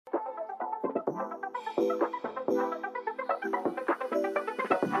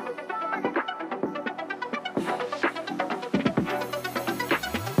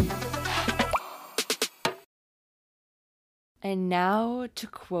And now to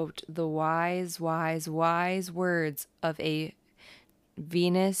quote the wise, wise, wise words of a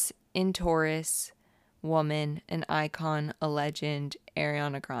Venus in Taurus woman, an icon, a legend,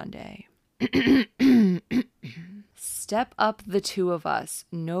 Ariana Grande. Step up the two of us.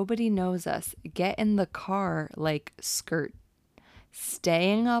 Nobody knows us. Get in the car like skirt.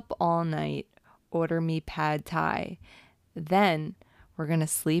 Staying up all night. Order me pad thai. Then we're gonna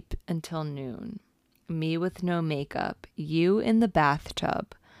sleep until noon. Me with no makeup. You in the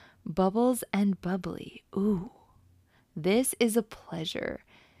bathtub. Bubbles and bubbly. Ooh. This is a pleasure.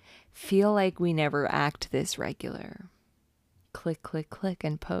 Feel like we never act this regular. Click, click, click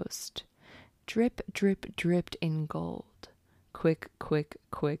and post. Drip, drip, dripped in gold. Quick, quick,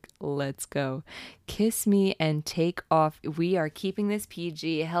 quick, let's go. Kiss me and take off. We are keeping this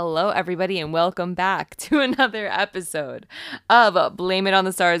PG. Hello, everybody, and welcome back to another episode of Blame It on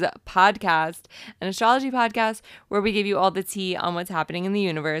the Stars podcast, an astrology podcast where we give you all the tea on what's happening in the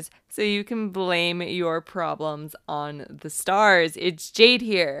universe so you can blame your problems on the stars. It's Jade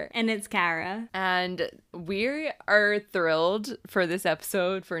here. And it's Kara. And we are thrilled for this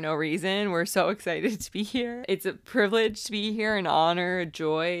episode for no reason. We're so excited to be here. It's a privilege to be here, an honor, a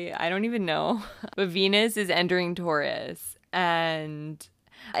joy. I don't even know. But Venus is entering Taurus. And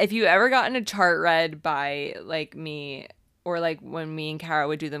if you ever gotten a chart read by like me, or like when me and Kara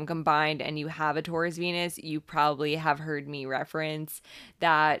would do them combined and you have a Taurus Venus, you probably have heard me reference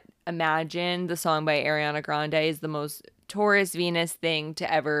that Imagine, the song by Ariana Grande, is the most Taurus Venus thing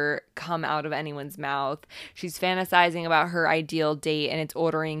to ever come out of anyone's mouth. She's fantasizing about her ideal date, and it's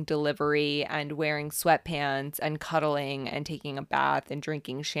ordering delivery and wearing sweatpants and cuddling and taking a bath and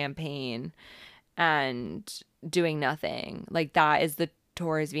drinking champagne and doing nothing. Like, that is the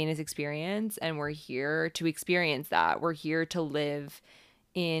Taurus Venus experience, and we're here to experience that. We're here to live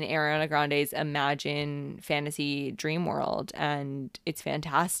in Ariana Grande's Imagine fantasy dream world, and it's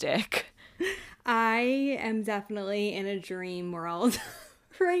fantastic. I am definitely in a dream world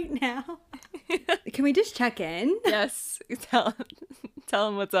right now. Can we just check in? Yes. Tell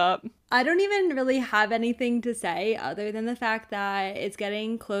them what's up. I don't even really have anything to say other than the fact that it's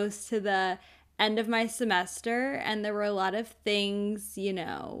getting close to the end of my semester, and there were a lot of things,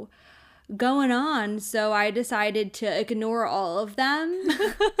 going on, so I decided to ignore all of them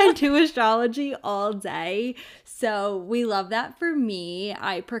and do astrology all day. So we love that for me.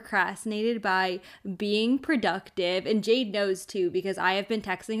 I procrastinated by being productive, and Jade knows too, because I have been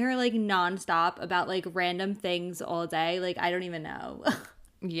texting her like nonstop about like random things all day. Like, I don't even know.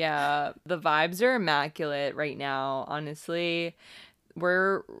 Yeah, the vibes are immaculate right now, honestly.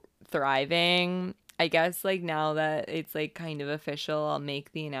 We're thriving. I guess like now that it's like kind of official, I'll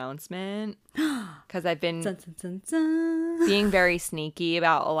make the announcement because I've been being very sneaky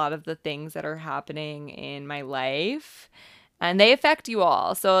about a lot of the things that are happening in my life, and they affect you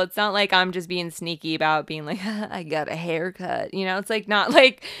all. So it's not like I'm just being sneaky about being like, I got a haircut. It's like not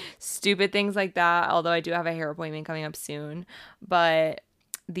like stupid things like that, although I do have a hair appointment coming up soon. But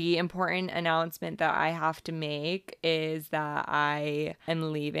the important announcement that I have to make is that I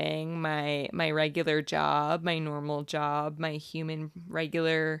am leaving my regular job, my normal job, my human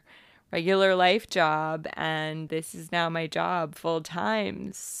regular life job, and this is now my job full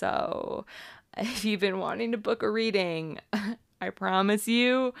time. So if you've been wanting to book a reading, I promise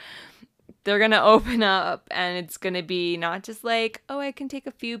you they're going to open up, and it's going to be not just like, oh, I can take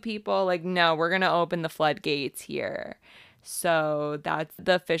a few people. Like, no, we're going to open the floodgates here. So that's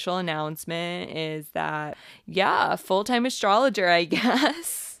the official announcement, is that, yeah, full-time astrologer, I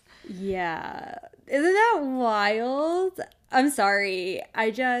guess. Yeah. Isn't that wild? I'm sorry.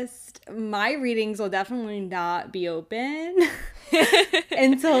 My readings will definitely not be open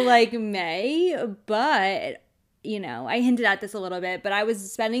until like May, but I hinted at this a little bit, but I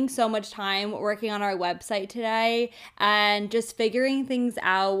was spending so much time working on our website today and just figuring things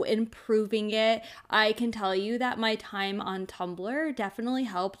out, improving it. I can tell you that my time on Tumblr definitely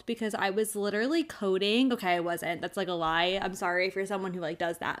helped, because I was literally coding. Okay, I wasn't. That's like a lie. I'm sorry for someone who like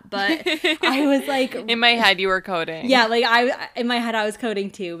does that, but I was like, in my head you were coding. Yeah, like in my head I was coding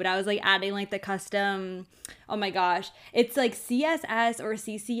too, but I was like adding like the custom, oh my gosh, it's like CSS or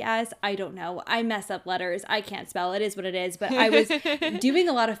CCS. I don't know. I mess up letters. I can't spell. It is what it is. But I was doing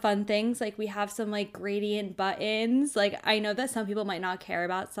a lot of fun things. Like, we have some like gradient buttons. Like, I know that some people might not care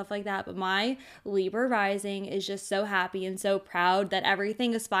about stuff like that, but my Libra rising is just so happy and so proud that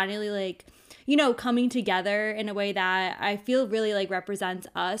everything is finally like coming together in a way that I feel really like represents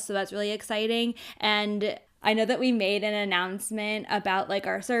us. So that's really exciting. And I know that we made an announcement about like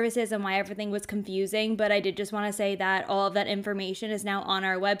our services and why everything was confusing, but I did just want to say that all of that information is now on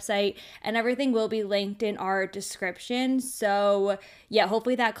our website and everything will be linked in our description. So yeah,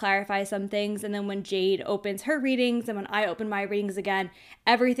 hopefully that clarifies some things. And then when Jade opens her readings and when I open my readings again,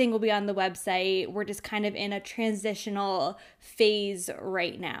 everything will be on the website. We're just kind of in a transitional phase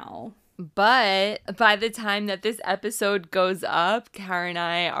right now. But by the time that this episode goes up, Kara and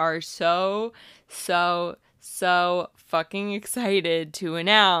I are so fucking excited to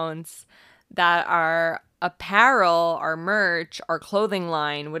announce that our apparel, our merch, our clothing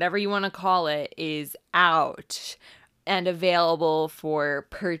line, whatever you want to call it, is out and available for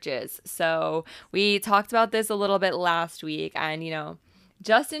purchase. So we talked about this a little bit last week, and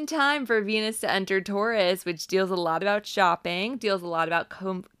just in time for Venus to enter Taurus, which deals a lot about shopping, deals a lot about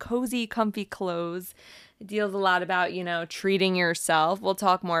cozy, comfy clothes. It deals a lot about, treating yourself. We'll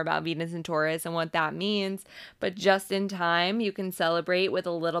talk more about Venus and Taurus and what that means. But just in time, you can celebrate with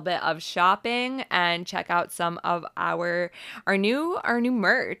a little bit of shopping and check out some of our new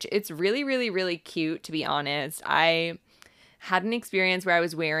merch. It's really, really, really cute, to be honest. I had an experience where I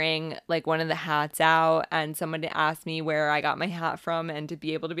was wearing like one of the hats out and someone asked me where I got my hat from, and to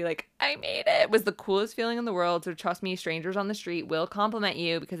be able to be like, I made it, was the coolest feeling in the world. So trust me, strangers on the street will compliment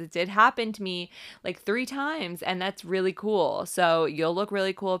you, because it did happen to me like 3 times, and that's really cool. So you'll look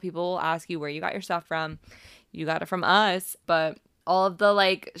really cool. People will ask you where you got your stuff from. You got it from us. But all of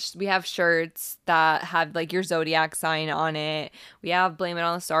the we have shirts that have like your zodiac sign on it. We have Blame It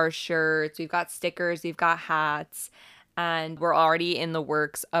on the Stars shirts. We've got stickers. We've got hats. And we're already in the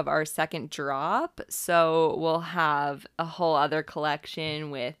works of our second drop. So we'll have a whole other collection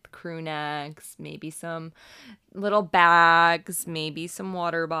with crew necks, maybe some little bags, maybe some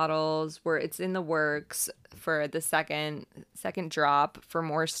water bottles, where it's in the works for the second drop, for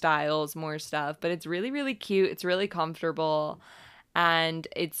more styles, more stuff. But it's really, really cute. It's really comfortable. And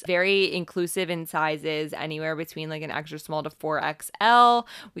it's very inclusive in sizes, anywhere between like an extra small to 4XL.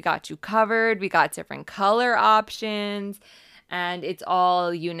 We got you covered. We got different color options, and it's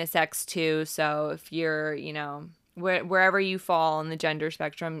all unisex too. So if you're, wherever you fall on the gender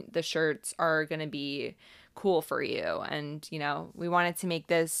spectrum, the shirts are going to be cool for you. And, we wanted to make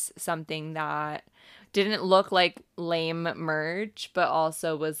this something that didn't look like lame merch, but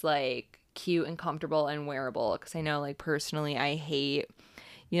also was like cute and comfortable and wearable, because I know like personally I hate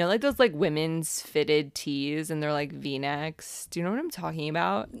like those like women's fitted tees and they're like V-necks. Do you know what I'm talking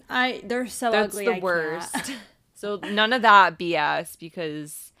about? They're so that's ugly. The worst. So none of that BS,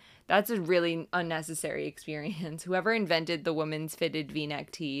 because that's a really unnecessary experience. Whoever invented the women's fitted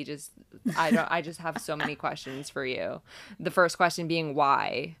V-neck tee, I just have so many questions for you. The first question being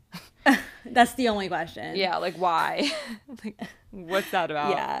why. That's the only question. Yeah, like why? Like, what's that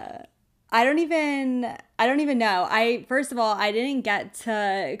about? Yeah. I don't even know. First of all, I didn't get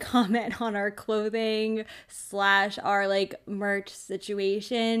to comment on our clothing / our like merch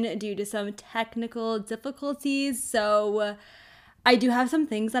situation due to some technical difficulties. So I do have some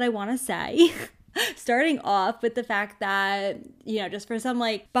things that I want to say. Starting off with the fact that, just for some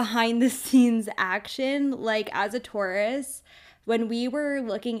like behind the scenes action, like as a Taurus, when we were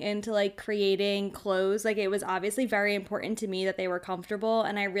looking into like creating clothes, like it was obviously very important to me that they were comfortable,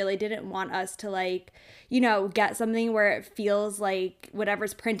 and I really didn't want us to like, get something where it feels like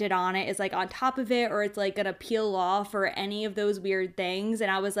whatever's printed on it is like on top of it, or it's like gonna peel off, or any of those weird things.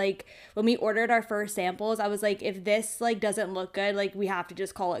 And I was like, when we ordered our first samples, I was like, if this like doesn't look good, like we have to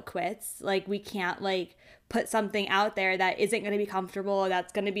just call it quits. Like we can't like put something out there that isn't going to be comfortable, or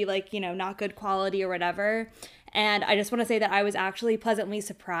that's going to be like, not good quality or whatever. And I just want to say that I was actually pleasantly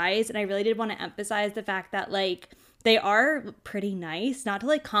surprised, and I really did want to emphasize the fact that like they are pretty nice, not to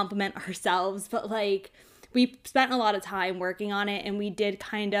like compliment ourselves, but like we spent a lot of time working on it, and we did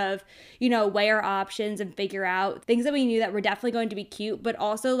kind of, weigh our options and figure out things that we knew that were definitely going to be cute, but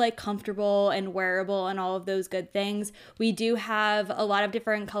also like comfortable and wearable and all of those good things. We do have a lot of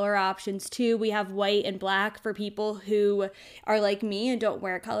different color options too. We have white and black for people who are like me and don't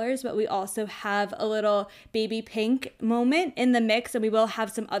wear colors, but we also have a little baby pink moment in the mix, and we will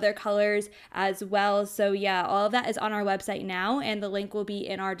have some other colors as well. So yeah, all of that is on our website now, and the link will be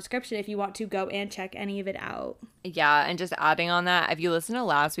in our description if you want to go and check any of it out. Yeah, and just adding on that, if you listened to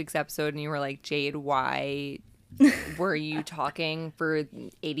last week's episode and you were like, Jade, why were you talking for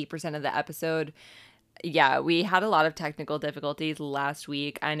 80% of the episode? Yeah, we had a lot of technical difficulties last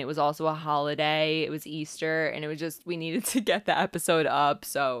week, and it was also a holiday. It was Easter, and it was just, we needed to get the episode up.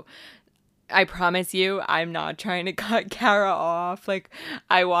 So I promise you, I'm not trying to cut Kara off. Like,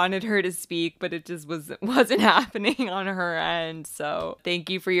 I wanted her to speak, but it just wasn't happening on her end. So thank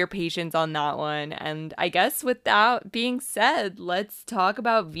you for your patience on that one. And I guess with that being said, let's talk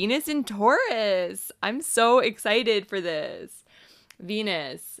about Venus in Taurus. I'm so excited for this.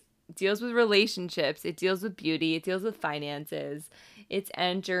 Venus deals with relationships. It deals with beauty. It deals with finances. It's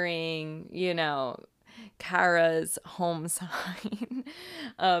entering, Kara's home sign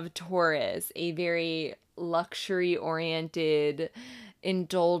of Taurus, a very luxury oriented,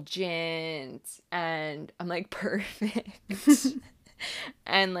 indulgent, and I'm like perfect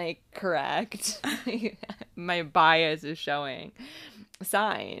and like correct. My bias is showing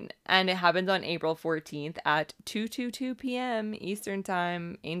sign, and it happens on April 14th at 2:22 p.m. Eastern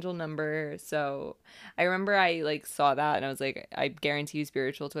time, angel number. So I remember I like saw that and I was like, I guarantee you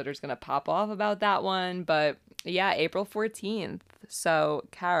spiritual Twitter's gonna pop off about that one. But yeah, April 14th. So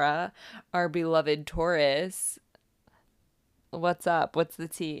Kara, our beloved Taurus, what's up? What's the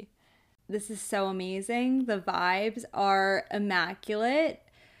tea? This is so amazing. The vibes are immaculate.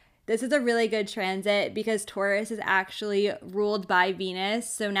 This is a really good transit because Taurus is actually ruled by Venus.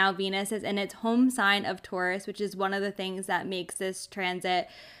 So now Venus is in its home sign of Taurus, which is one of the things that makes this transit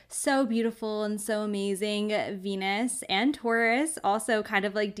so beautiful and so amazing. Venus and Taurus also kind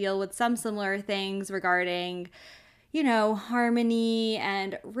of like deal with some similar things regarding, harmony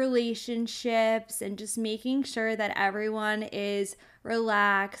and relationships and just making sure that everyone is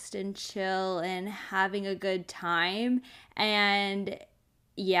relaxed and chill and having a good time. And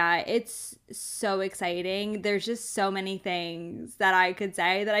yeah, it's so exciting. There's just so many things that I could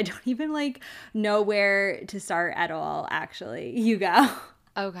say that I don't even know where to start at all, actually. You go.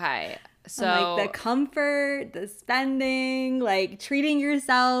 Okay. So the comfort, the spending, treating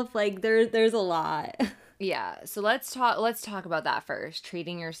yourself, there's a lot. Yeah, so let's talk about that first.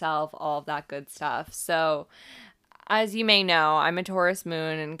 Treating yourself, all of that good stuff. So, as you may know, I'm a Taurus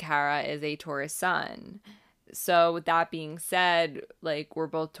moon and Kara is a Taurus sun. So, with that being said, we're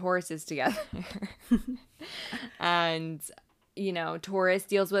both Tauruses together. And Taurus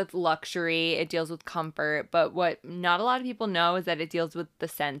deals with luxury, it deals with comfort, but what not a lot of people know is that it deals with the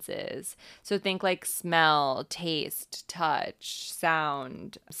senses. So think like smell, taste, touch,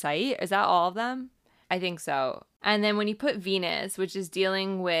 sound, sight. Is that all of them? I think so. And then when you put Venus, which is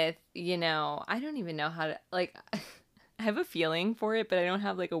dealing with, I don't even know how to, I have a feeling for it, but I don't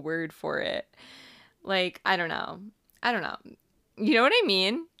have a word for it. I don't know. You know what I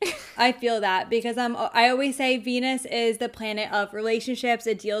mean? I feel that because I always say Venus is the planet of relationships.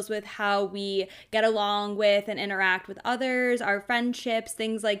 It deals with how we get along with and interact with others, our friendships,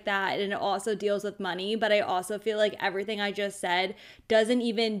 things like that. And it also deals with money. But I also feel like everything I just said doesn't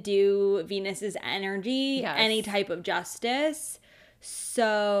even do Venus's energy any type of justice.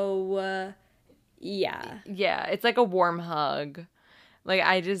 So, yeah. Yeah, it's like a warm hug.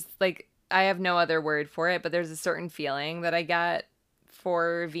 I have no other word for it, but there's a certain feeling that I get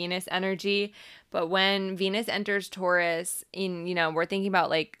for Venus energy. But when Venus enters Taurus, we're thinking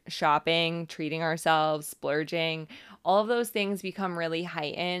about shopping, treating ourselves, splurging. All of those things become really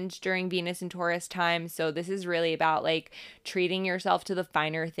heightened during Venus and Taurus time. So this is really about treating yourself to the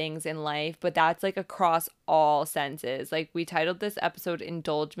finer things in life, but that's across all senses. We titled this episode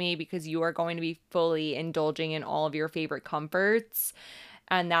Indulge Me because you are going to be fully indulging in all of your favorite comforts.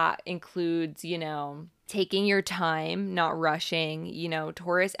 And that includes, taking your time, not rushing.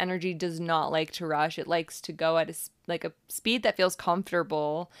 Taurus energy does not like to rush. It likes to go at a speed that feels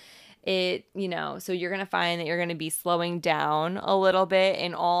comfortable. So you're going to find that you're going to be slowing down a little bit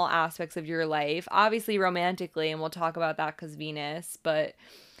in all aspects of your life. Obviously romantically, and we'll talk about that because Venus, but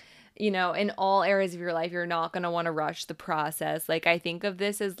in all areas of your life, you're not going to want to rush the process. I think of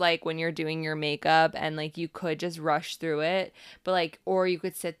this as when you're doing your makeup and you could just rush through it, but or you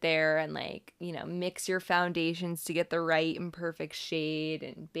could sit there and mix your foundations to get the right and perfect shade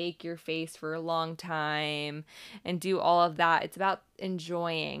and bake your face for a long time and do all of that. It's about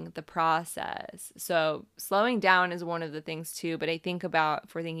enjoying the process. So slowing down is one of the things too, but if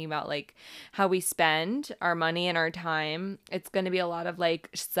we're thinking about how we spend our money and our time, it's going to be a lot of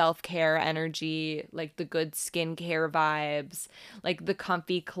self-care energy, the good skincare vibes, the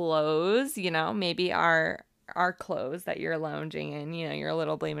comfy clothes, maybe our clothes that you're lounging in, your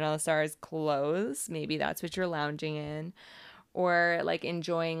little Blame It on the Stars clothes, maybe that's what you're lounging in. Or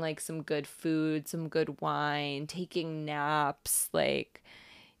enjoying some good food, some good wine, taking naps, laying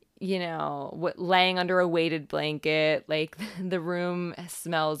under a weighted blanket, the room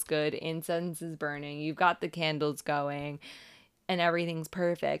smells good, incense is burning, you've got the candles going, and everything's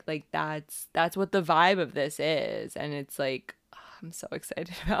perfect. That's what the vibe of this is, and it's I'm so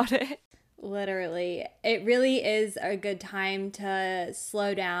excited about it. Literally, it really is a good time to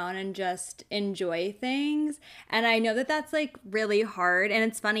slow down and just enjoy things. And I know that that's like really hard. And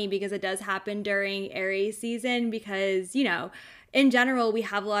it's funny because it does happen during Aries season because, in general, we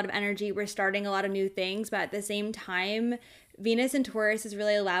have a lot of energy. We're starting a lot of new things. But at the same time, Venus and Taurus is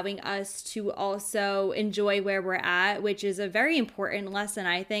really allowing us to also enjoy where we're at, which is a very important lesson,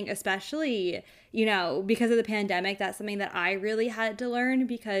 I think, especially, because of the pandemic. That's something that I really had to learn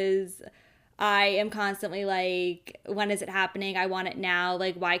because I am constantly like, when is it happening? I want it now.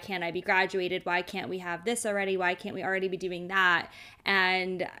 Like, why can't I be graduated? Why can't we have this already? Why can't we already be doing that?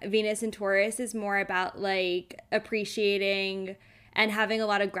 And Venus and Taurus is more about like appreciating and having a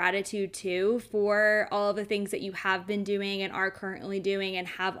lot of gratitude too for all of the things that you have been doing and are currently doing and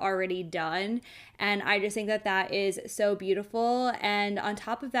have already done. And I just think that that is so beautiful. And on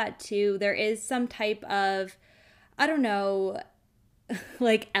top of that too, there is some type of, I don't know,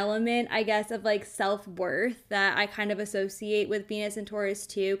 like element, I guess, of like self-worth that I kind of associate with Venus and Taurus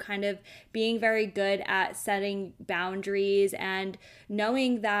too, kind of being very good at setting boundaries and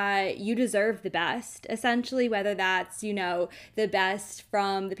knowing that you deserve the best, essentially, whether that's, the best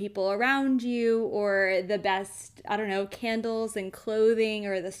from the people around you or the best, I don't know, candles and clothing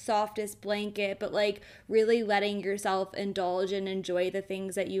or the softest blanket, but like really letting yourself indulge and enjoy the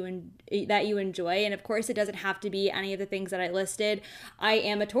things that you enjoy. And of course, it doesn't have to be any of the things that I listed. I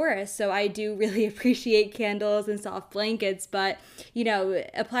am a Taurus, so I do really appreciate candles and soft blankets, but,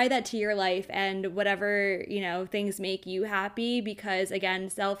 apply that to your life and whatever, things make you happy because, again,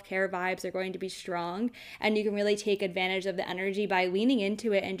 self-care vibes are going to be strong and you can really take advantage of the energy by leaning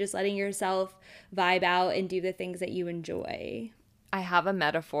into it and just letting yourself vibe out and do the things that you enjoy. I have a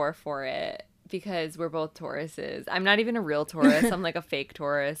metaphor for it because we're both Tauruses. I'm not even a real Taurus. I'm like a fake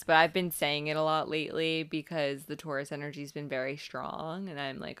Taurus, but I've been saying it a lot lately because the Taurus energy's been very strong and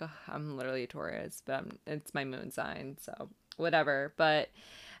I'm like, oh, I'm literally a Taurus, but it's my moon sign, so whatever. But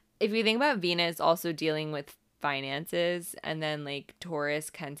if you think about Venus also dealing with finances, and then like Taurus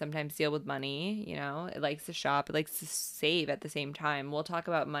can sometimes deal with money, it likes to shop, it likes to save at the same time. We'll talk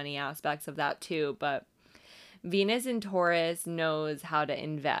about money aspects of that too, but Venus in Taurus knows how to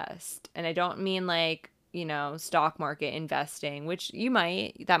invest. And I don't mean like, stock market investing, which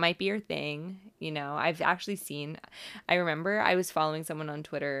that might be your thing. I've actually seen, I remember I was following someone on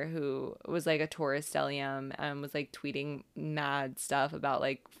Twitter who was like a Taurus stellium and was like tweeting mad stuff about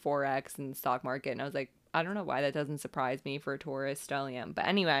like Forex and stock market. And I was like, I don't know why that doesn't surprise me for a Taurus stellium. But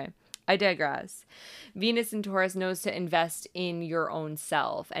anyway, I digress. Venus in Taurus knows to invest in your own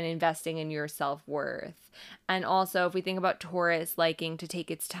self and investing in your self-worth. And also, if we think about Taurus liking to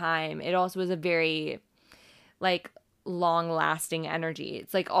take its time, it also is a very, like, long-lasting energy.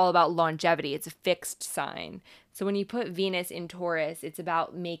 It's, like, all about longevity. It's a fixed sign. So when you put Venus in Taurus, it's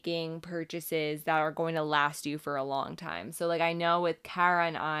about making purchases that are going to last you for a long time. So, like, I know with Kara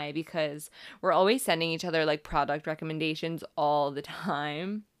and I, because we're always sending each other, like, product recommendations all the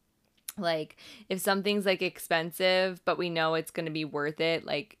time. Like, if something's like expensive but we know it's going to be worth it,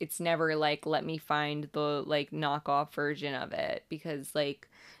 like it's never like let me find the like knockoff version of it, because like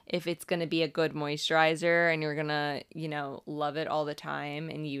if it's going to be a good moisturizer and you're going to, love it all the time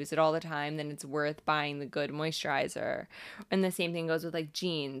and use it all the time, then it's worth buying the good moisturizer. And the same thing goes with like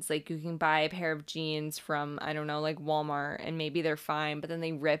jeans. Like you can buy a pair of jeans from, I don't know, like Walmart, and maybe they're fine, but then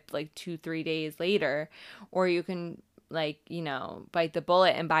they rip like 2-3 days later. Or you can like, bite the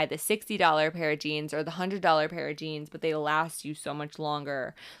bullet and buy the $60 pair of jeans or the $100 pair of jeans, but they last you so much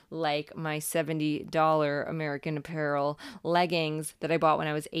longer. Like my $70 American Apparel leggings that I bought when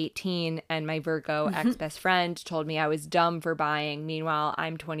I was 18 and my Virgo ex-best friend told me I was dumb for buying. Meanwhile,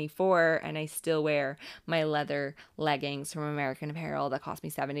 I'm 24 and I still wear my leather leggings from American Apparel that cost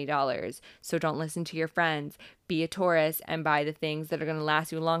me $70. So don't listen to your friends. Be a Taurus and buy the things that are going to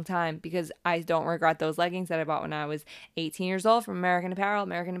last you a long time, because I don't regret those leggings that I bought when I was 18 years old from American Apparel.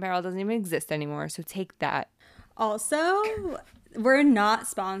 American Apparel doesn't even exist anymore, so take that. Also, we're not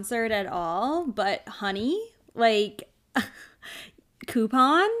sponsored at all, but honey, like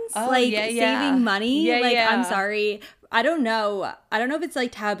coupons, saving money. I'm sorry. I don't know if it's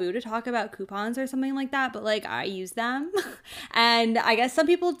like taboo to talk about coupons or something like that, but like I use them and I guess some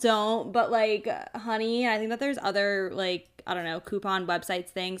people don't, but like Honey, I think that there's other like, I don't know, coupon websites,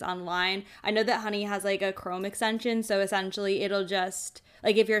 things online. I know that Honey has like a Chrome extension. So essentially it'll just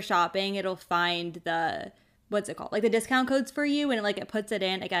like, if you're shopping, it'll find the, what's it called? Like the discount codes for you, and like it puts it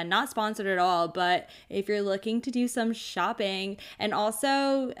in. Again, not sponsored at all, but if you're looking to do some shopping, and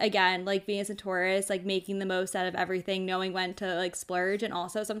also again, like Venus and Taurus, like making the most out of everything, knowing when to like splurge. And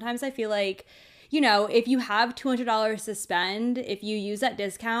also sometimes I feel like, if you have $200 to spend, if you use that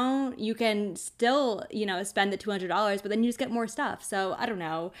discount, you can still, spend the $200, but then you just get more stuff. So I don't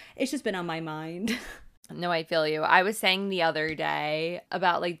know. It's just been on my mind. No, I feel you. I was saying the other day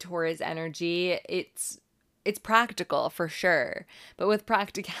about like Taurus energy. It's practical for sure, but with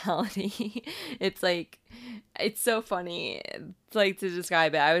practicality, it's like it's so funny like to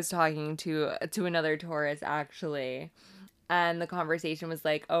describe it. I was talking to another Taurus actually, and the conversation was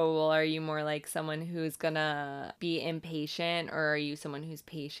like, "Oh, well, are you more like someone who's gonna be impatient, or are you someone who's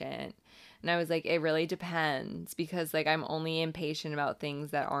patient?" And I was like, "It really depends, because like I'm only impatient about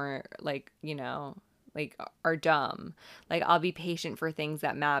things that aren't like, like are dumb. Like I'll be patient for things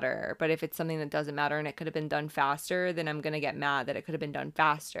that matter, but if it's something that doesn't matter and it could have been done faster, then I'm going to get mad that it could have been done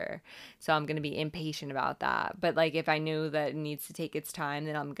faster. So I'm going to be impatient about that. But like if I knew that it needs to take its time,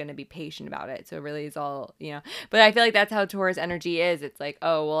 then I'm going to be patient about it. So it really is all, But I feel like that's how Taurus energy is. It's like,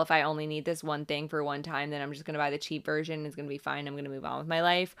 oh, well, if I only need this one thing for one time, then I'm just going to buy the cheap version. It's going to be fine. I'm going to move on with my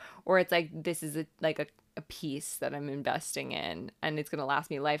life. Or it's like this is a piece that I'm investing in and it's going to last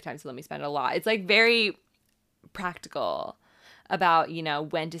me a lifetime, so let me spend a lot. It's like very practical about,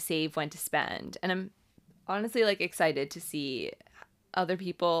 when to save, when to spend. And I'm honestly like excited to see other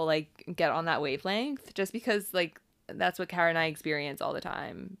people like get on that wavelength, just because like that's what Kara and I experience all the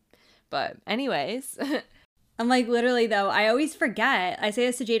time. But anyways, I'm like, literally though, I always forget. I say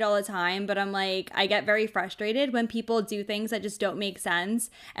this to Jade all the time, but I'm like, I get very frustrated when people do things that just don't make sense.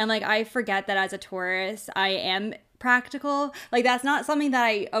 And like, I forget that as a Taurus, I am practical. Like, that's not something that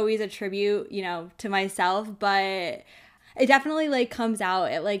I always attribute, to myself, but it definitely like comes out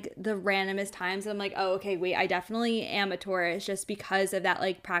at like the randomest times. I'm like, oh, okay, wait, I definitely am a Taurus, just because of that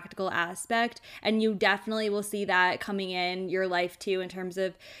like practical aspect. And you definitely will see that coming in your life too, in terms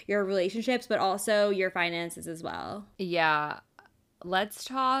of your relationships, but also your finances as well. Yeah. Let's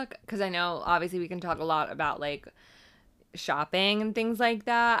talk, because I know obviously we can talk a lot about like shopping and things like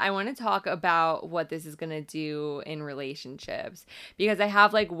that. I want to talk about what this is going to do in relationships, because I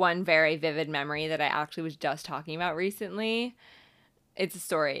have like one very vivid memory that I actually was just talking about recently. It's a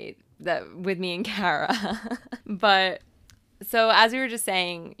story that with me and Kara. But so as we were just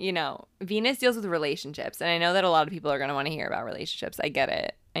saying, Venus deals with relationships, and I know that a lot of people are going to want to hear about relationships. I get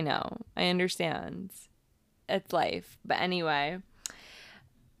it. I know. I understand. It's life. But anyway,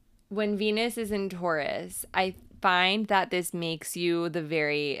 when Venus is in Taurus, I find that this makes you the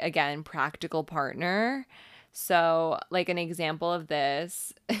very, again, practical partner. So, like, an example of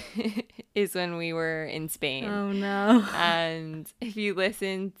this is when we were in Spain. Oh, no. And if you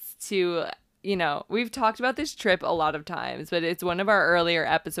listen to, we've talked about this trip a lot of times, but it's one of our earlier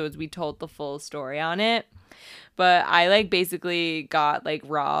episodes. We told the full story on it. But I, like, basically got, like,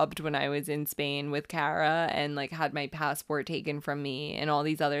 robbed when I was in Spain with Kara, and, like, had my passport taken from me and all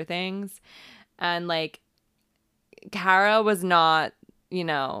these other things. And, like, Kara was not,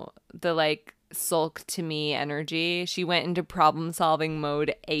 the like sulk to me energy. She went into problem solving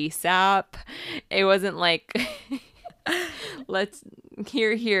mode ASAP. It wasn't like, let's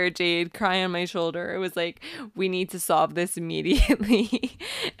here, Jade, cry on my shoulder. It was like, we need to solve this immediately.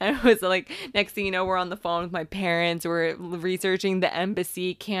 And it was like, next thing you know, we're on the phone with my parents. We're researching the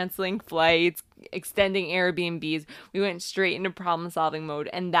embassy, canceling flights, extending Airbnbs. We went straight into problem solving mode.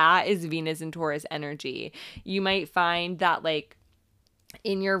 And that is Venus and Taurus energy. You might find that like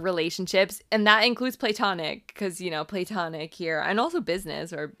in your relationships, and that includes platonic, because platonic here, and also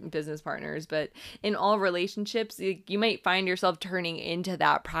business or business partners, but in all relationships you might find yourself turning into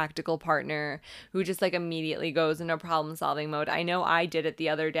that practical partner who just like immediately goes into problem solving mode. I know I did it the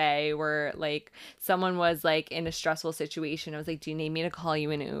other day, where like someone was like in a stressful situation. I was like, do you need me to call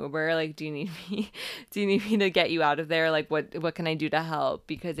you an Uber? Like, do you need me to get you out of there? Like, what can I do to help?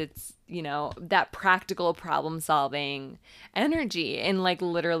 Because it's that practical problem solving energy in like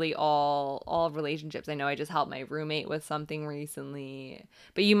literally all relationships. I know I just helped my roommate with something recently,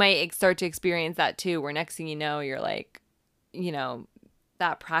 but you might start to experience that too, where next thing you know, you're like,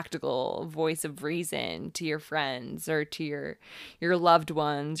 that practical voice of reason to your friends or to your loved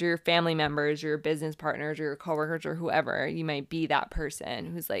ones or your family members or your business partners or your coworkers or whoever. You might be that person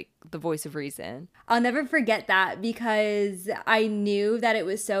who's like the voice of reason. I'll never forget that, because I knew that it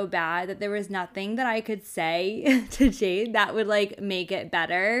was so bad that there was nothing that I could say to Jade that would like make it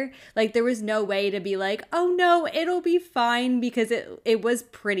better. Like, there was no way to be like, oh no, it'll be fine, because it was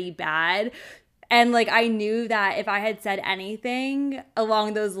pretty bad. And like I knew that if I had said anything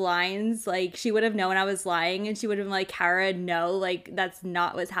along those lines, like she would have known I was lying, and she would have been like, Kara, no, like that's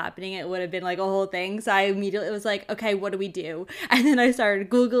not what's happening. It would have been like a whole thing. So I immediately was like, okay, what do we do? And then I started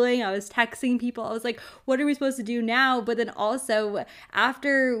Googling, I was texting people. I was like, what are we supposed to do now? But then also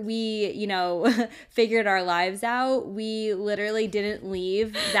after we, figured our lives out, we literally didn't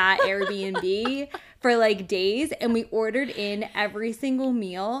leave that Airbnb for like days, and we ordered in every single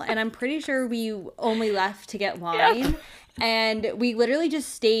meal, and I'm pretty sure we only left to get wine. Yeah. And we literally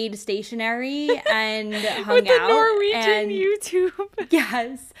just stayed stationary and hung with the out. Norwegian And YouTube.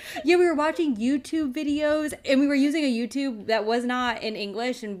 yes. Yeah, we were watching YouTube videos, and we were using a YouTube that was not in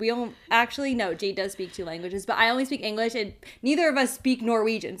English, and we don't actually, no, Jade does speak 2 languages, but I only speak English, and neither of us speak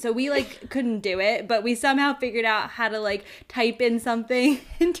Norwegian, so we like couldn't do it, but we somehow figured out how to like type in something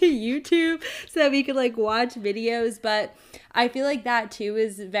into YouTube so that we could like watch videos. But I feel like that too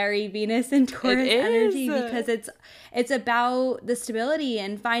is very Venus and Taurus energy, because it's about the stability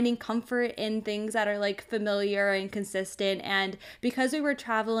and finding comfort in things that are like familiar and consistent. And because we were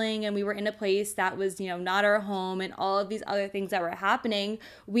traveling and we were in a place that was, not our home, and all of these other things that were happening,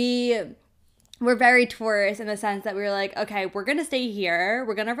 we're very Taurus in the sense that we were like, okay, we're going to stay here.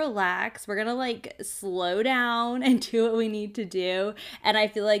 We're going to relax. We're going to like slow down and do what we need to do. And I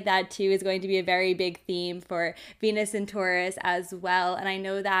feel like that too is going to be a very big theme for Venus and Taurus as well. And I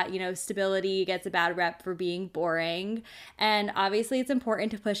know that, stability gets a bad rep for being boring. And obviously it's important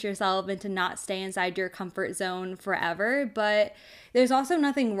to push yourself and to not stay inside your comfort zone forever. But there's also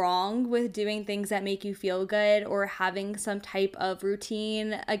nothing wrong with doing things that make you feel good or having some type of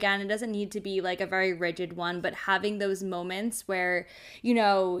routine. Again, it doesn't need to be like a very rigid one, but having those moments where,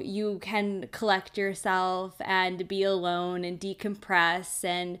 you can collect yourself and be alone and decompress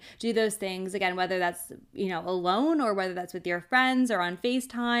and do those things. Again, whether that's, alone, or whether that's with your friends or on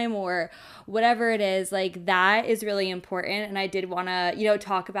FaceTime or whatever it is, like that is really important. And I did want to,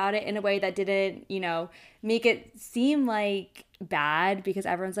 talk about it in a way that didn't, make it seem like bad, because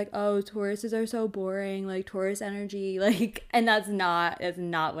everyone's like, oh, Tauruses are so boring, like Taurus energy, like, and that's not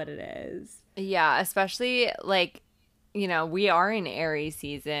what it is. Yeah, especially like, we are in Aries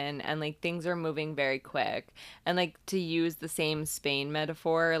season, and like things are moving very quick. And like, to use the same Spain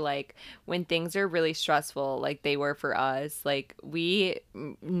metaphor, like when things are really stressful, like they were for us, like we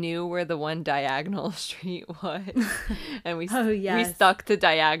knew where the one diagonal street was. And we we stuck to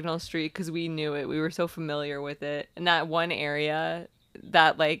diagonal street because we knew it. We were so familiar with it. And that one area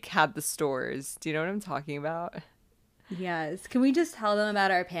that like had the stores. Do you know what I'm talking about? Yes. Can we just tell them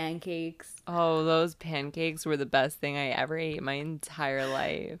about our pancakes? Oh, those pancakes were the best thing I ever ate in my entire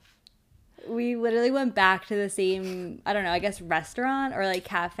life. We literally went back to the same, I don't know, I guess restaurant or like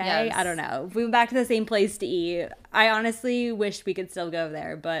cafe. Yes. I don't know. We went back to the same place to eat. I honestly wish we could still go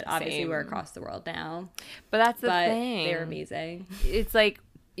there, but obviously we're across the world now. But that's the thing. They're amazing. It's like,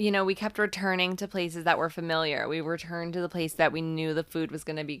 we kept returning to places that were familiar. We returned to the place that we knew the food was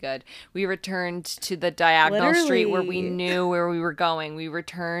going to be good. We returned to the diagonal street where we knew where we were going. We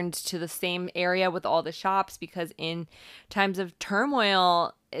returned to the same area with all the shops, because in times of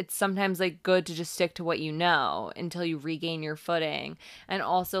turmoil, it's sometimes like good to just stick to what you know until you regain your footing. And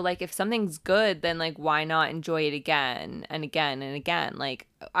also, like, if something's good, then like why not enjoy it again and again and again? Like,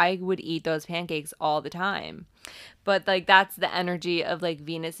 I would eat those pancakes all the time. But like, that's the energy of like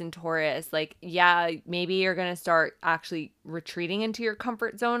Venus and Taurus. Like, yeah, maybe you're gonna start actually retreating into your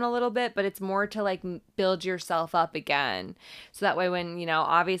comfort zone a little bit, but it's more to like build yourself up again. So that way, when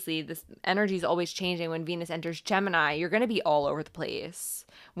obviously this energy is always changing. When Venus enters Gemini, you're gonna be all over the place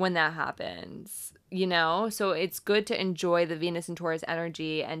when that happens. So it's good to enjoy the Venus and Taurus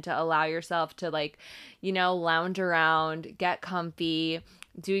energy and to allow yourself to like, lounge around, get comfy,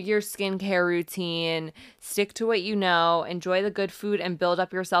 do your skincare routine, stick to what you know, enjoy the good food, and build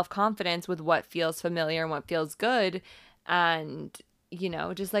up your self-confidence with what feels familiar and what feels good. And,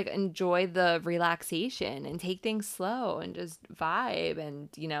 just like enjoy the relaxation and take things slow and just vibe and,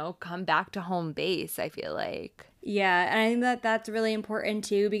 come back to home base, I feel like. Yeah, and I think that that's really important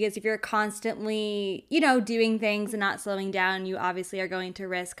too, because if you're constantly, doing things and not slowing down, you obviously are going to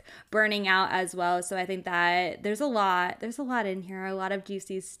risk burning out as well. So I think that there's a lot in here, a lot of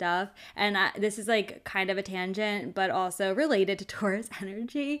juicy stuff. And this is like kind of a tangent, but also related to Taurus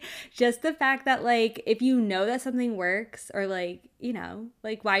energy. Just the fact that like, if you know that something works, or like,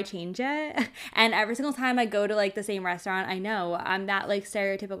 like why change it? And every single time I go to like the same restaurant, I know I'm that like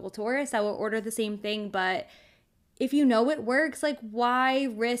stereotypical Taurus. I will order the same thing, but if you know it works, like why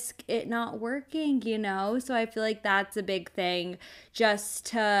risk it not working, So I feel like that's a big thing, just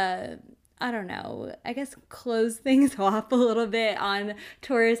to I don't know, I guess close things off a little bit on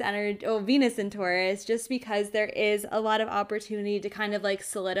Taurus energy, oh, Venus in Taurus, just because there is a lot of opportunity to kind of like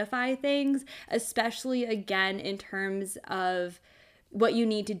solidify things, especially again in terms of what you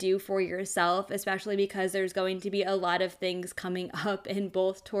need to do for yourself, especially because there's going to be a lot of things coming up in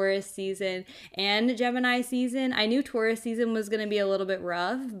both Taurus season and Gemini season. I knew Taurus season was going to be a little bit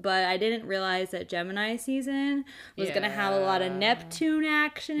rough, but I didn't realize that Gemini season was going to have a lot of Neptune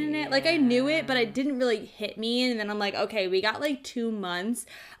action in it. Like I knew it, but it didn't really hit me. And then I'm like, okay, we got like 2 months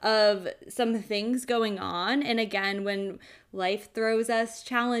of some things going on. And again, when life throws us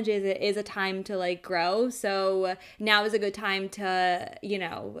challenges, it is a time to like grow. So now is a good time to, you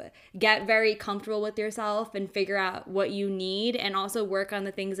know, get very comfortable with yourself and figure out what you need, and also work on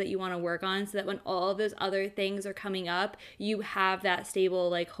the things that you want to work on, so that when all of those other things are coming up, you have that stable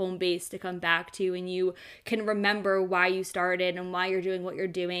like home base to come back to, and you can remember why you started and why you're doing what you're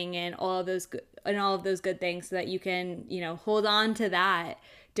doing, and all of those good things, so that you can, you know, hold on to that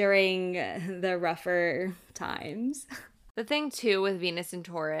during the rougher times. The thing too with Venus and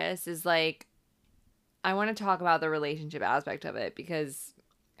Taurus is like, I want to talk about the relationship aspect of it, because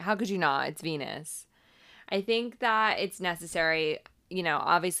how could you not? It's Venus. I think that it's necessary, you know,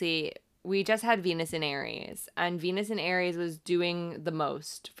 obviously we just had Venus in Aries, and Venus in Aries was doing the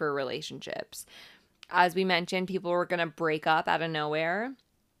most for relationships. As we mentioned, people were going to break up out of nowhere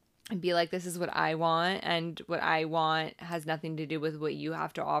and be like, this is what I want, and what I want has nothing to do with what you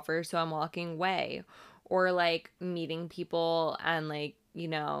have to offer, so I'm walking away. Or like meeting people and like, you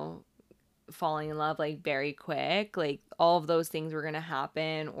know, falling in love like very quick. Like all of those things were going to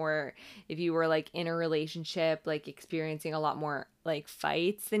happen. Or if you were like in a relationship, like experiencing a lot more like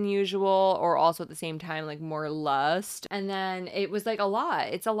fights than usual, or also at the same time like more lust. And then it was like a lot.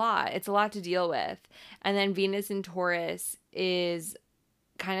 It's a lot to deal with. And then Venus in Taurus is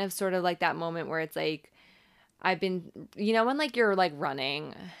kind of sort of like that moment where it's like, I've been, you know, when like you're like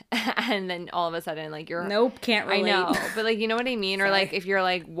running and then all of a sudden like you're, nope, can't relate. I know, but like, you know what I mean? Or like if you're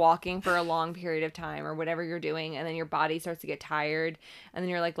like walking for a long period of time or whatever you're doing, and then your body starts to get tired, and then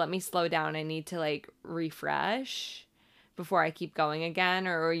you're like, let me slow down. I need to like refresh before I keep going again.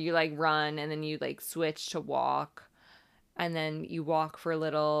 Or you like run and then you like switch to walk, and then you walk for a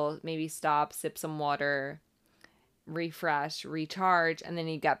little, maybe stop, sip some water, refresh, recharge, and then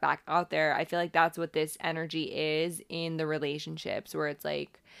you get back out there. I feel like that's what this energy is in the relationships, where it's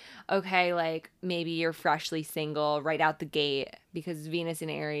like, okay, like maybe you're freshly single right out the gate, because Venus in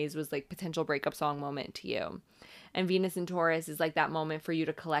Aries was like potential breakup song moment to you. And Venus in Taurus is like that moment for you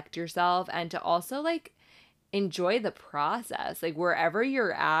to collect yourself and to also like enjoy the process. Like wherever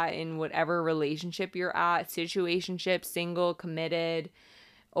you're at, in whatever relationship you're at, situationship, single, committed,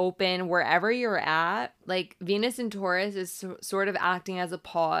 open, wherever you're at, like Venus in Taurus is sort of acting as a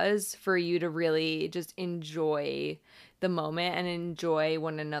pause for you to really just enjoy the moment and enjoy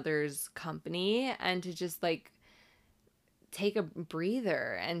one another's company, and to just like take a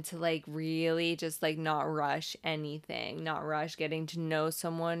breather, and to like really just like not rush anything, not rush getting to know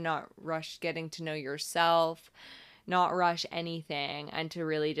someone, not rush getting to know yourself, not rush anything, and to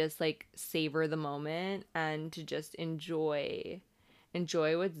really just like savor the moment and to just enjoy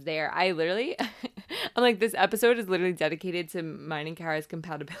what's there. I literally, I'm like, this episode is literally dedicated to mine and Kara's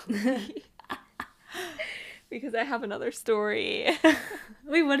compatibility. Because I have another story.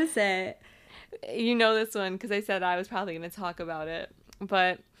 Wait, what is it? You know this one because I said I was probably going to talk about it.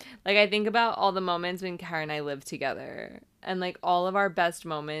 But like I think about all the moments when Kara and I lived together, and like all of our best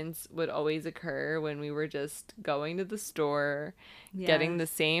moments would always occur when we were just going to the store, getting the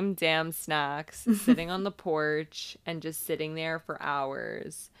same damn snacks, sitting on the porch, and just sitting there for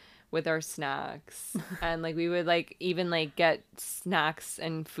hours with our snacks. And like we would like even like get snacks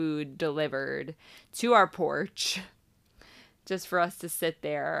and food delivered to our porch just for us to sit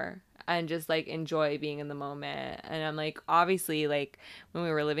there and just like enjoy being in the moment. And I'm like, obviously, like when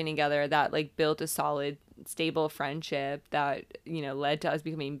we were living together, that like built a solid, stable friendship that, you know, led to us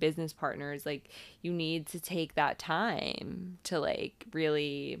becoming business partners. Like you need to take that time to like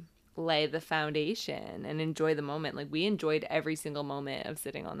really lay the foundation and enjoy the moment. Like we enjoyed every single moment of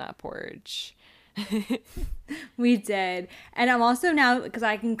sitting on that porch. We did. And I'm also now, because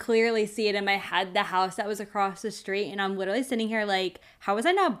I can clearly see it in my head, the house that was across the street, and I'm literally sitting here like, how was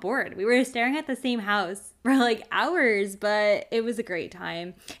I not bored? We were staring at the same house for like hours, but it was a great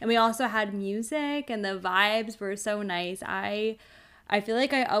time. And we also had music, and the vibes were so nice. I I feel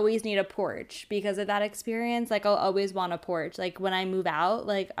like I always need a porch because of that experience. Like, I'll always want a porch. Like, when I move out,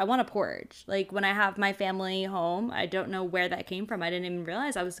 like, I want a porch. Like, when I have my family home, I don't know where that came from. I didn't even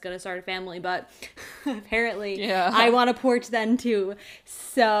realize I was going to start a family, but apparently I want a porch then too.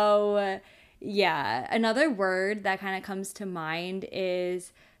 So, yeah. Another word that kind of comes to mind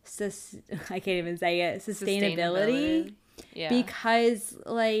is, I can't even say it, sustainability. Yeah. Because,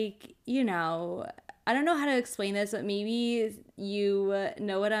 like, you know, I don't know how to explain this, but maybe you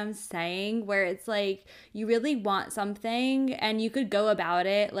know what I'm saying, where it's like you really want something and you could go about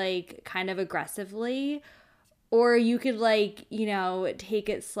it like kind of aggressively, or you could, like, you know, take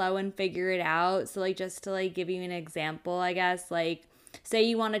it slow and figure it out. So, like, just to like give you an example, I guess, like, say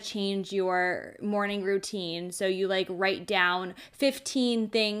you want to change your morning routine. So you like write down 15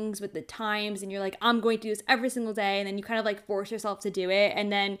 things with the times and you're like, I'm going to do this every single day. And then you kind of like force yourself to do it.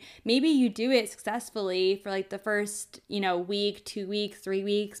 And then maybe you do it successfully for like the first, you know, week, 2 weeks, 3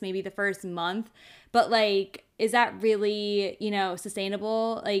 weeks, maybe the first month. But like, is that really, you know,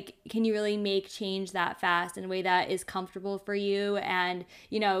 sustainable? Like, can you really make change that fast in a way that is comfortable for you? And,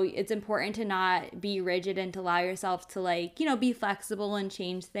 you know, it's important to not be rigid and to allow yourself to, like, you know, be flexible and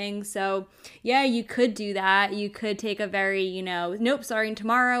change things. So, yeah, you could do that. You could take a very, you know, nope, starting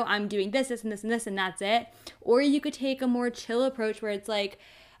tomorrow, I'm doing this, this, and this, and this, and that's it. Or you could take a more chill approach where it's like,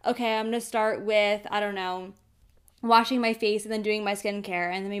 okay, I'm going to start with, I don't know, washing my face and then doing my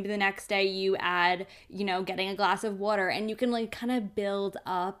skincare, and then maybe the next day you add, you know, getting a glass of water, and you can like kind of build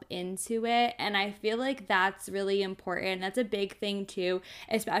up into it. And I feel like that's really important. That's a big thing too,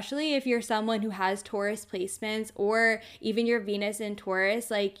 especially if you're someone who has Taurus placements or even your Venus in Taurus.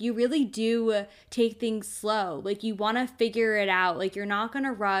 Like, you really do take things slow. Like, you want to figure it out. Like, you're not going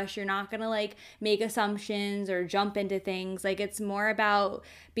to rush, you're not going to like make assumptions or jump into things. Like, it's more about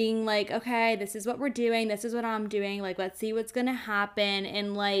being like, okay, this is what we're doing, this is what I'm doing, like, let's see what's gonna happen,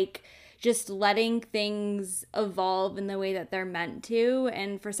 and like just letting things evolve in the way that they're meant to.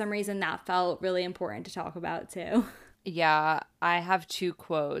 And for some reason that felt really important to talk about too. Yeah, I have two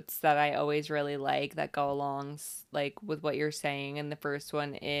quotes that I always really like that go along like with what you're saying. And the first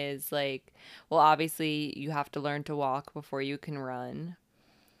one is like, well, obviously you have to learn to walk before you can run.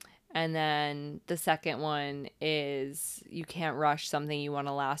 And then the second one is you can't rush something you want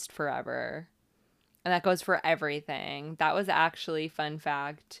to last forever. And that goes for everything. That was actually, fun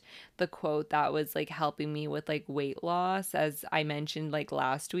fact, the quote that was like helping me with like weight loss. As I mentioned like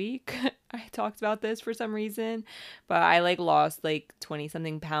last week, I talked about this for some reason, but I like lost like 20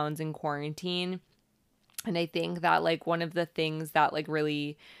 something pounds in quarantine. And I think that like one of the things that like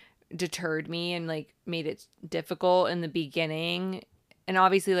really deterred me and like made it difficult in the beginning, and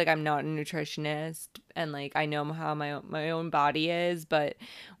obviously like I'm not a nutritionist and like I know how my own body is, but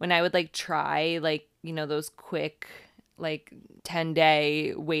when I would like try like, you know, those quick like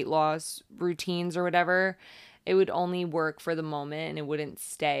 10-day weight loss routines or whatever, it would only work for the moment and it wouldn't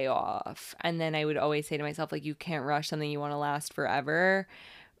stay off. And then I would always say to myself, like, you can't rush something you want to last forever,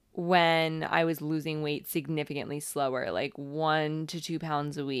 when I was losing weight significantly slower, like 1 to 2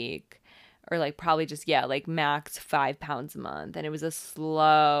 pounds a week. Or like probably just, yeah, like max 5 pounds a month. And it was a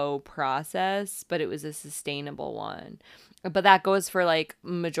slow process, but it was a sustainable one. But that goes for like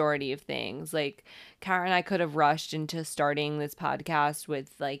majority of things. Like, Karen and I could have rushed into starting this podcast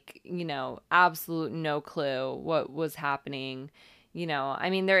with like, you know, absolute no clue what was happening. You know, I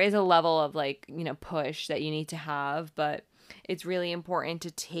mean, there is a level of like, you know, push that you need to have, but it's really important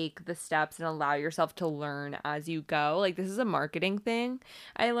to take the steps and allow yourself to learn as you go. Like, this is a marketing thing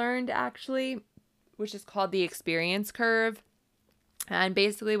I learned actually, which is called the experience curve. And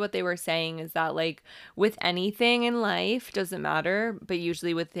basically what they were saying is that like with anything in life, doesn't matter, but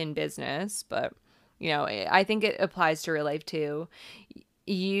usually within business, but you know, I think it applies to real life too.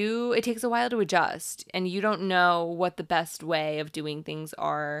 It takes a while to adjust, and you don't know what the best way of doing things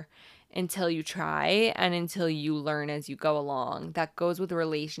are until you try and until you learn as you go along. That goes with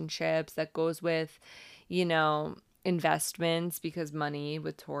relationships, that goes with, you know, investments, because money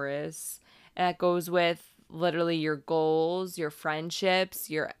with Taurus, that goes with literally your goals, your friendships,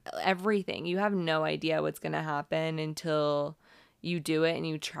 your everything. You have no idea what's going to happen until you do it and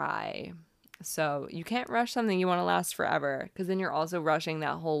you try. So you can't rush something you want to last forever, because then you're also rushing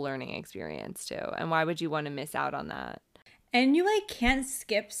that whole learning experience too. And why would you want to miss out on that? And you like can't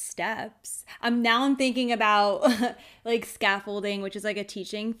skip steps. I'm thinking about like scaffolding, which is like a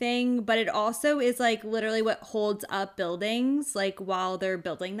teaching thing, but it also is like literally what holds up buildings like while they're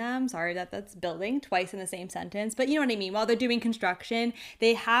building them. Sorry that's building twice in the same sentence, but you know what I mean. While they're doing construction,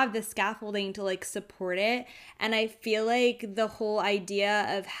 they have the scaffolding to like support it. And I feel like the whole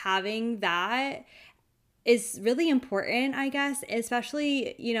idea of having that is really important, I guess,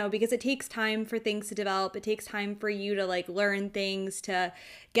 especially, because it takes time for things to develop. It takes time for you to like learn things, to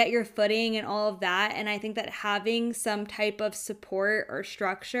get your footing and all of that. And I think that having some type of support or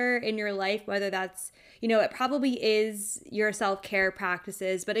structure in your life, whether that's, it probably is your self-care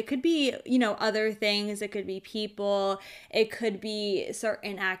practices, but it could be, other things. It could be people, it could be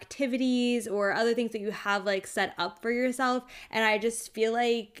certain activities or other things that you have like set up for yourself. And I just feel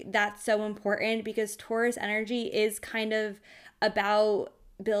like that's so important because Taurus energy is kind of about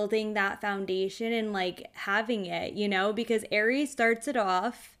building that foundation and like having it, because Aries starts it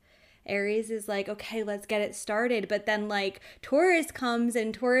off. Aries is like, okay, let's get it started. But then like Taurus comes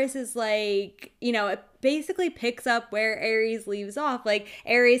and Taurus is like, it basically picks up where Aries leaves off. Like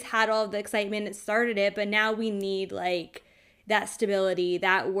Aries had all of the excitement, it started it, but now we need like that stability,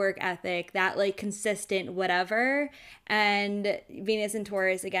 that work ethic, that like consistent whatever. And Venus and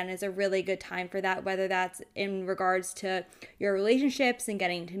Taurus, again, is a really good time for that, whether that's in regards to your relationships and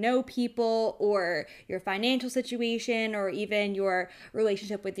getting to know people, or your financial situation, or even your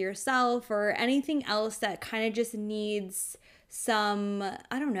relationship with yourself, or anything else that kind of just needs some,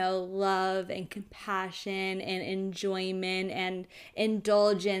 I don't know, love and compassion and enjoyment and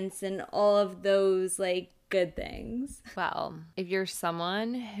indulgence and all of those like good things. Well, if you're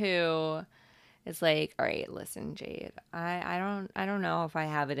someone who is like, all right, listen, Jade, I don't know if I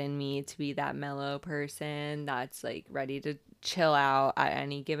have it in me to be that mellow person that's like ready to chill out at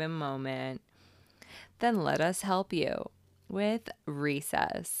any given moment, then let us help you with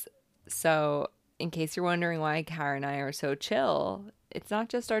Recess. So, in case you're wondering why Kara and I are so chill, it's not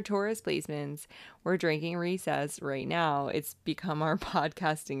just our Taurus placements. We're drinking Recess right now. It's become our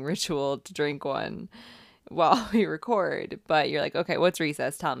podcasting ritual to drink one while we record. But you're like, okay, what's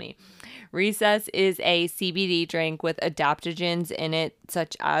Recess? Tell me. Recess is a CBD drink with adaptogens in it,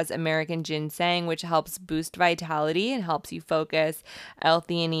 such as American ginseng, which helps boost vitality and helps you focus,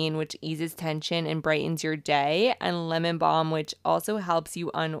 L-theanine, which eases tension and brightens your day, and lemon balm, which also helps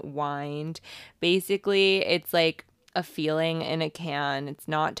you unwind. Basically, it's like a feeling in a can. It's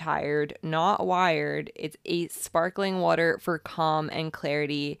not tired, not wired. It's a sparkling water for calm and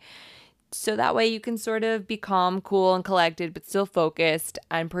clarity. So that way you can sort of be calm, cool, and collected, but still focused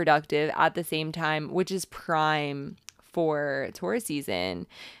and productive at the same time, which is prime for Taurus season,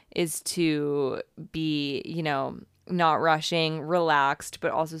 is to be, not rushing, relaxed,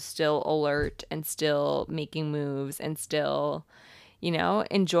 but also still alert and still making moves and still,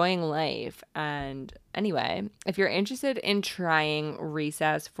 enjoying life. And anyway, if you're interested in trying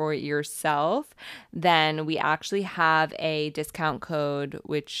Recess for yourself, then we actually have a discount code,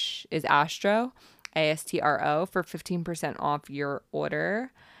 which is Astro, ASTRO, for 15% off your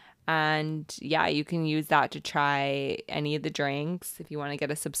order. And yeah, you can use that to try any of the drinks. If you want to get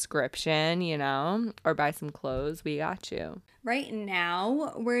a subscription, or buy some clothes, we got you. Right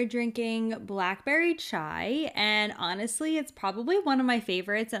now, we're drinking blackberry chai, and honestly, it's probably one of my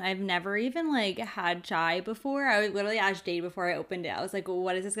favorites, and I've never even, like, had chai before. I literally asked Jade before I opened it. I was like, well,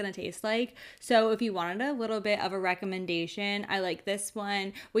 what is this going to taste like? So if you wanted a little bit of a recommendation, I like this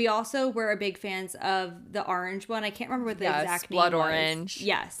one. We also were big fans of the orange one. I can't remember what the exact name was. Blood orange.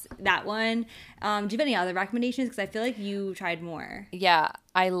 Yes, that one. Do you have any other recommendations? Because I feel like you tried more. Yeah,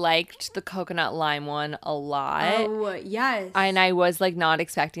 I liked the coconut lime one a lot. Oh, yes. And I was like not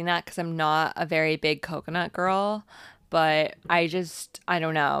expecting that because I'm not a very big coconut girl. But I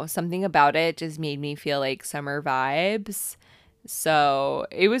don't know. Something about it just made me feel like summer vibes. So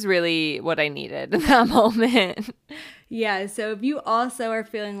it was really what I needed in that moment. Yeah, so if you also are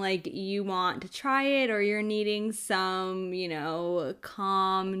feeling like you want to try it, or you're needing some,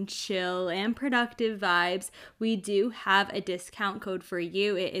 calm, chill, and productive vibes, we do have a discount code for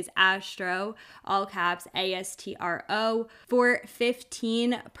you. It is ASTRO, all caps ASTRO, for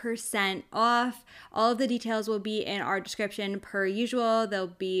 15% off. All of the details will be in our description per usual. There'll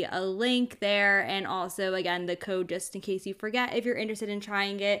be a link there, and also, again, the code just in case you forget if you're interested in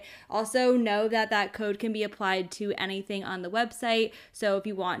trying it. Also, know that code can be applied to anything on the website. So if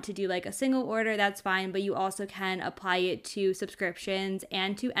you want to do like a single order, that's fine, but you also can apply it to subscriptions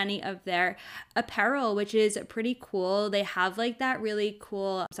and to any of their apparel, which is pretty cool. They have like that really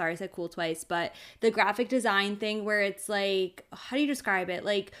cool, sorry, I said cool twice, but the graphic design thing where it's like, how do you describe it?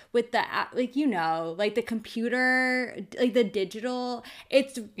 Like with the, like, like the computer, like the digital,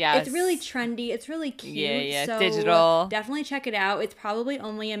 it's really trendy. It's really cute. Yeah, so digital. Definitely check it out. It's probably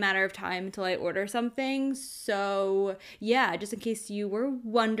only a matter of time until I order something. So yeah, just in case you were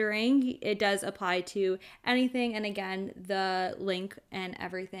wondering, it does apply to anything. And again, the link and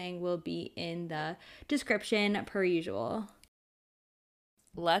everything will be in the description per usual.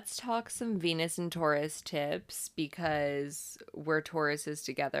 Let's talk some Venus and Taurus tips because we're Tauruses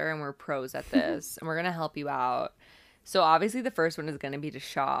together and we're pros at this and we're going to help you out. So, obviously, the first one is going to be to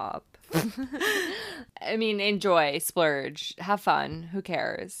shop. I mean, enjoy, splurge, have fun. Who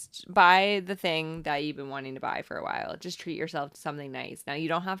cares? Buy the thing that you've been wanting to buy for a while. Just treat yourself to something nice. Now, you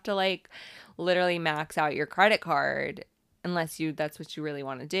don't have to like literally max out your credit card unless that's what you really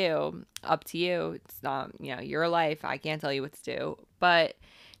want to do. Up to you. It's not, your life. I can't tell you what to do. But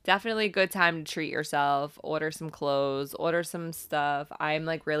definitely a good time to treat yourself. Order some clothes, order some stuff. I'm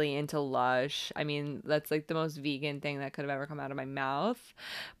like really into Lush. I mean, that's like the most vegan thing that could have ever come out of my mouth.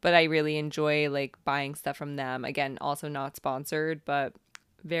 But I really enjoy like buying stuff from them. Again, also not sponsored, but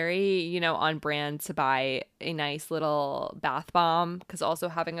very, on brand to buy a nice little bath bomb because also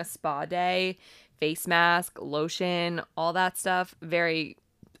having a spa day, face mask, lotion, all that stuff, very,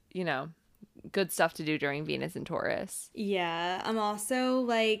 good stuff to do during Venus and Taurus. Yeah, I'm also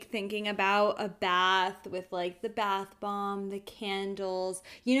like thinking about a bath with like the bath bomb, the candles.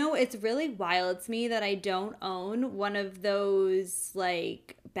 It's really wild to me that I don't own one of those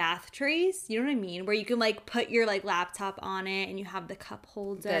like bath trays. You know what I mean? Where you can like put your like laptop on it and you have the cup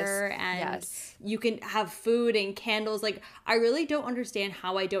holder and yes. you can have food and candles. Like, I really don't understand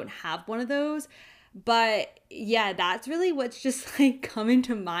how I don't have one of those. But yeah, that's really what's just like coming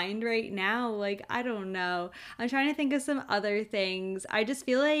to mind right now. Like, I don't know. I'm trying to think of some other things. I just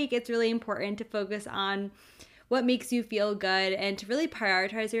feel like it's really important to focus on what makes you feel good and to really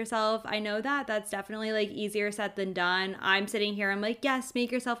prioritize yourself. I know that that's definitely like easier said than done. I'm sitting here, I'm like, yes,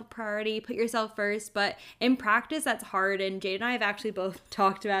 make yourself a priority, put yourself first. But in practice, that's hard. And Jade and I have actually both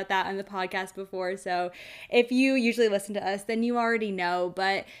talked about that on the podcast before. So if you usually listen to us, then you already know.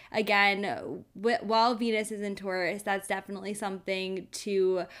 But again, while Venus is in Taurus, that's definitely something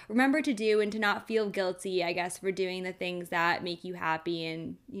to remember to do and to not feel guilty, I guess, for doing the things that make you happy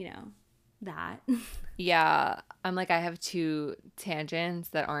and, that. Yeah, I'm like, I have two tangents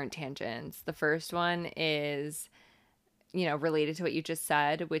that aren't tangents. The first one is, related to what you just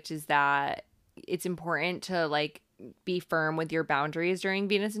said, which is that it's important to like be firm with your boundaries during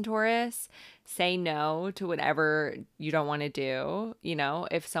Venus and Taurus. Say no to whatever you don't want to do.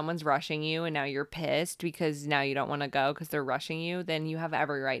 If someone's rushing you and now you're pissed because now you don't want to go because they're rushing you, then you have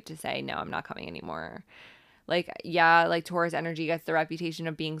every right to say, no, I'm not coming anymore. Like, yeah, like Taurus energy gets the reputation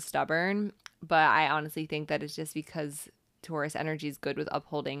of being stubborn, but I honestly think that it's just because Taurus energy is good with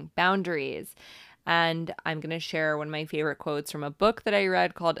upholding boundaries. And I'm going to share one of my favorite quotes from a book that I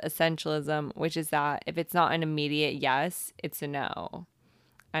read called Essentialism, which is that if it's not an immediate yes, it's a no.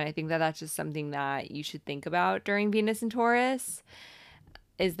 And I think that that's just something that you should think about during Venus and Taurus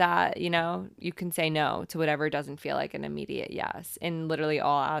is that, you can say no to whatever doesn't feel like an immediate yes in literally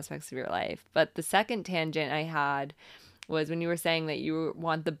all aspects of your life. But the second tangent I had was when you were saying that you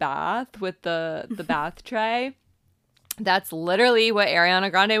want the bath with the bath tray. That's literally what Ariana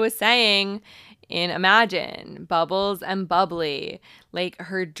Grande was saying in Imagine, bubbles and bubbly, like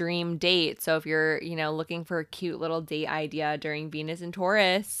her dream date. So if you're, looking for a cute little date idea during Venus and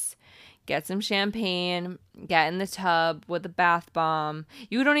Taurus, get some champagne, get in the tub with a bath bomb.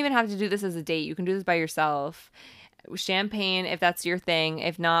 You don't even have to do this as a date. You can do this by yourself. Champagne, if that's your thing.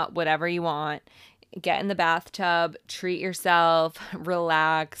 If not, whatever you want. Get in the bathtub, treat yourself,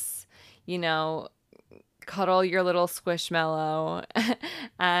 relax, cuddle your little squishmallow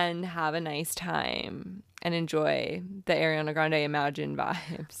and have a nice time and enjoy the Ariana Grande Imagine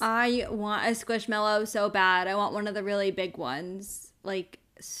vibes. I want a squishmallow so bad. I want one of the really big ones. Like,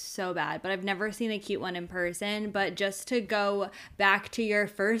 so bad, but I've never seen a cute one in person. But just to go back to your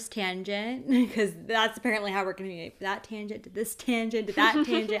first tangent, because that's apparently how we're going to be that tangent to this tangent to that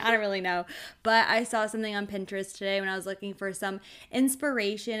tangent. I don't really know, but I saw something on Pinterest today when I was looking for some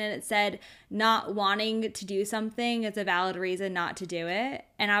inspiration, and it said not wanting to do something is a valid reason not to do it.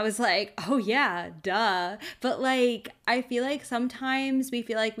 And I was like, oh yeah, duh. But like, I feel like sometimes we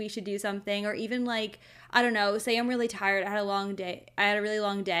feel like we should do something, or even like, I don't know, say I'm really tired. I had a really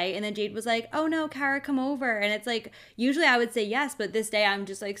long day. And then Jade was like, oh no, Kara, come over. And it's like, usually I would say yes, but this day I'm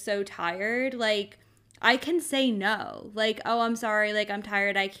just like so tired. Like, I can say no. Like, oh, I'm sorry. Like, I'm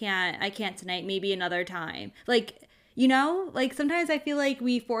tired. I can't tonight. Maybe another time. Like, like sometimes I feel like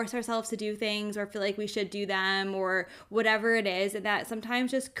we force ourselves to do things or feel like we should do them or whatever it is, and that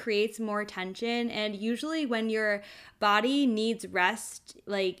sometimes just creates more tension. And usually when your body needs rest,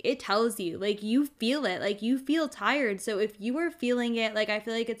 like it tells you, like you feel it, like you feel tired. So if you are feeling it, like I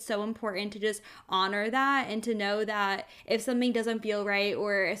feel like it's so important to just honor that and to know that if something doesn't feel right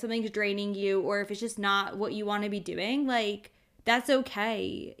or if something's draining you or if it's just not what you want to be doing, like that's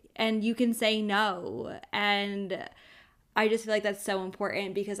okay. And you can say no. And I just feel like that's so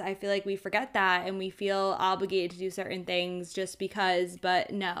important because I feel like we forget that and we feel obligated to do certain things just because.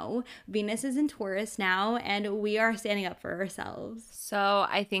 But no, Venus is in Taurus now and we are standing up for ourselves. So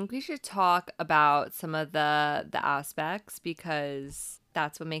I think we should talk about some of the aspects because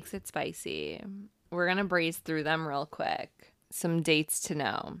that's what makes it spicy. We're gonna breeze through them real quick. Some dates to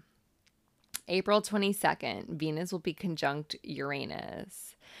know. April 22nd, Venus will be conjunct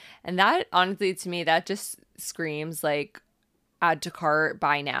Uranus. And that, honestly, to me, that just screams like add to cart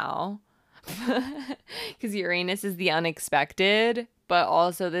by now. Because Uranus is the unexpected, but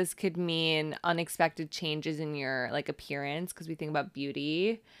also this could mean unexpected changes in your like appearance because we think about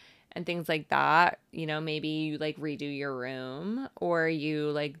beauty and things like that. You know, maybe you like redo your room or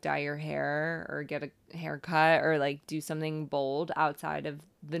you like dye your hair or get a haircut or like do something bold outside of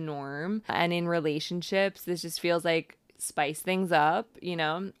the norm. And in relationships, this just feels like spice things up, you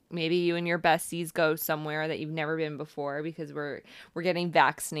know. Maybe you and your besties go somewhere that you've never been before because we're getting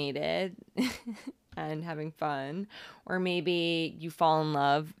vaccinated and having fun. Or maybe you fall in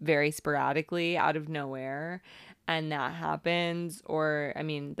love very sporadically out of nowhere and that happens. Or I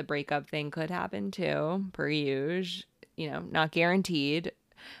mean, the breakup thing could happen too, per usual, you know, not guaranteed,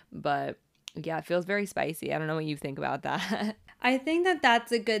 but yeah, it feels very spicy. I don't know what you think about that. I think that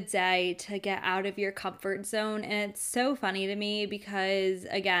that's a good day to get out of your comfort zone. And it's so funny to me because,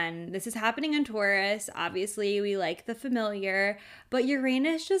 again, this is happening in Taurus. Obviously, we like the familiar, but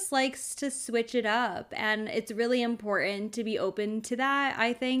Uranus just likes to switch it up. And it's really important to be open to that,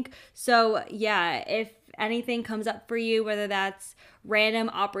 I think. So, yeah, if anything comes up for you, whether that's random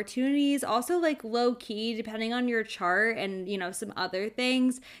opportunities, also like low key, depending on your chart and, you know, some other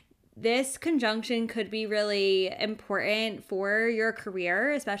things, this conjunction could be really important for your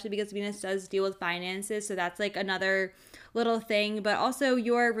career, especially because Venus does deal with finances. So that's like another little thing, but also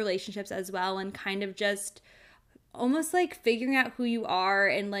your relationships as well, and kind of just almost like figuring out who you are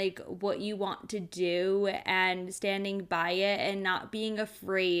and like what you want to do and standing by it and not being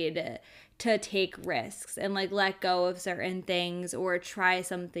afraid to take risks and like let go of certain things or try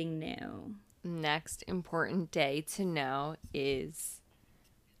something new. Next important day to know is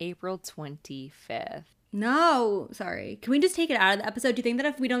April 25th. No, sorry. Can we just take it out of the episode? Do you think that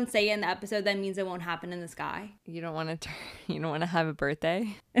if we don't say it in the episode, that means it won't happen in the sky? You don't want to you don't want to have a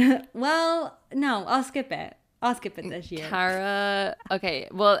birthday? Well, no, I'll skip it. I'll skip it this year. Kara, okay.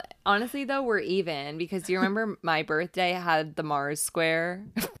 Well, honestly though, we're even because you remember my birthday had the Mars square.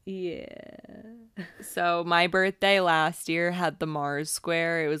 Yeah. So my birthday last year had the Mars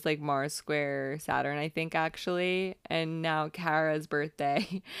square. It was like Mars square Saturn, I think, actually. And now Kara's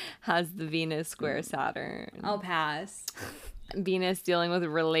birthday has the Venus square Saturn. I'll pass. Venus dealing with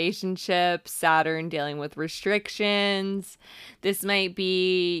relationships, Saturn dealing with restrictions. This might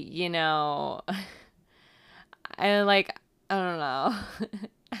be, you know, I don't know.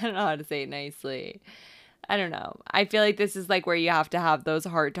 I don't know how to say it nicely. I don't know. I feel like this is like where you have to have those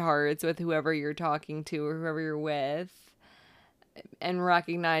heart-to-hearts with whoever you're talking to or whoever you're with, and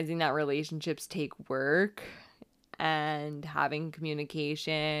recognizing that relationships take work and having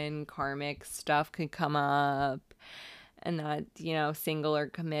communication, karmic stuff could come up, and that, you know, single or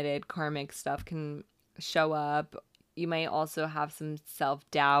committed karmic stuff can show up. You might also have some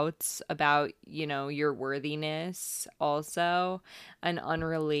self-doubts about, you know, your worthiness also, and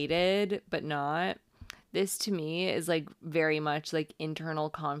unrelated but not. This to me is like very much like internal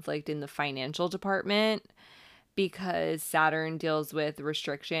conflict in the financial department because Saturn deals with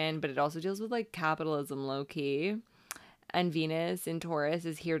restriction, but it also deals with like capitalism low key. And Venus in Taurus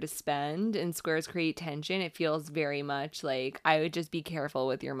is here to spend, and squares create tension. It feels very much like I would just be careful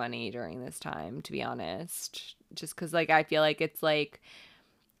with your money during this time, to be honest. Just because like I feel like it's like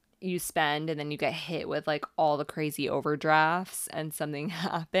you spend and then you get hit with like all the crazy overdrafts and something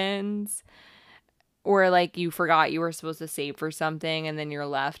happens. Or like you forgot you were supposed to save for something and then you're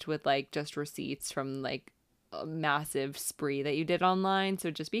left with like just receipts from like a massive spree that you did online. So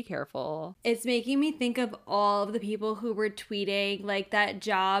just be careful. It's making me think of all of the people who were tweeting like that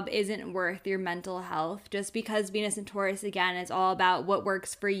job isn't worth your mental health, just because Venus and Taurus, again, is all about what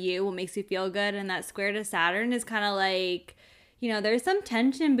works for you, what makes you feel good. And that square to Saturn is kind of like, you know, there's some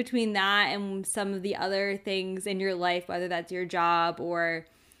tension between that and some of the other things in your life, whether that's your job or,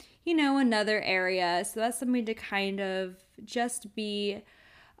 you know, another area. So that's something to kind of just be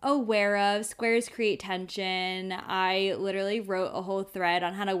aware of. Squares create tension. I literally wrote a whole thread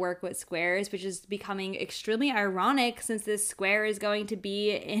on how to work with squares, which is becoming extremely ironic since this square is going to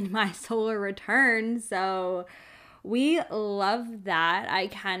be in my solar return. So we love that. I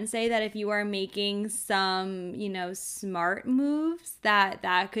can say that if you are making some, smart moves,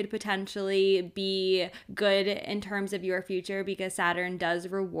 that could potentially be good in terms of your future because Saturn does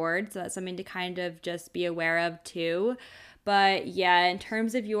reward. So that's something to kind of just be aware of too. But yeah, in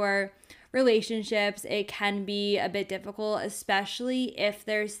terms of your relationships, it can be a bit difficult, especially if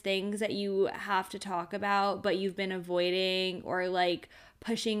there's things that you have to talk about, but you've been avoiding or like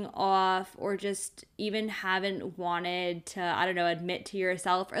pushing off or just even haven't wanted to, I don't know, admit to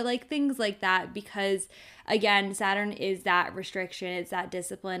yourself or like things like that. Because again, Saturn is that restriction, it's that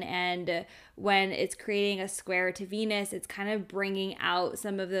discipline. And when it's creating a square to Venus, it's kind of bringing out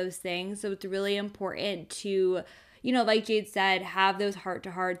some of those things. So it's really important to, like Jade said, have those heart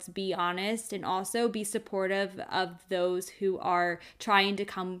to hearts, be honest, and also be supportive of those who are trying to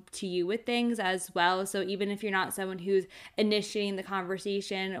come to you with things as well. So even if you're not someone who's initiating the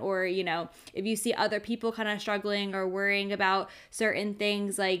conversation, or, if you see other people kind of struggling or worrying about certain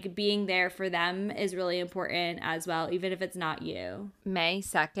things, like being there for them is really important as well, even if it's not you. May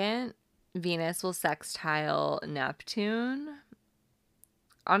 2nd, Venus will sextile Neptune.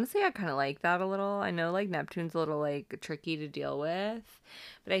 Honestly, I kind of like that a little. I know like Neptune's a little like tricky to deal with,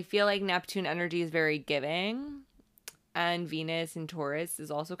 but I feel like Neptune energy is very giving, and Venus in Taurus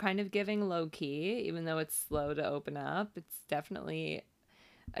is also kind of giving low key, even though it's slow to open up. It's definitely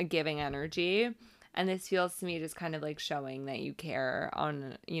a giving energy. And this feels to me just kind of like showing that you care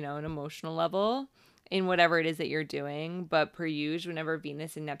on, an emotional level in whatever it is that you're doing. But per usual, whenever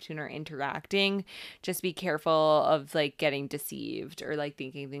Venus and Neptune are interacting, just be careful of like getting deceived or like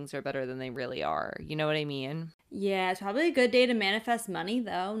thinking things are better than they really are. You know what I mean? Yeah, it's probably a good day to manifest money,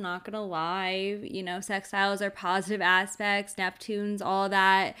 though. Not gonna lie. Sextiles are positive aspects. Neptune's all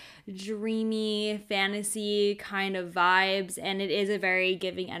that dreamy, fantasy kind of vibes, and it is a very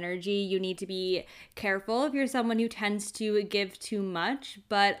giving energy. You need to be careful if you're someone who tends to give too much,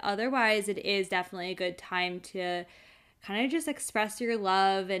 but otherwise, it is definitely a good time to kind of just express your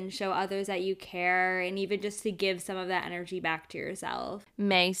love and show others that you care, and even just to give some of that energy back to yourself.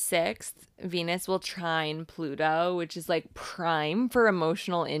 May 6th, Venus will trine Pluto, which is like prime for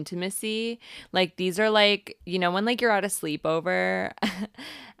emotional intimacy. Like these are like, when like you're at a sleepover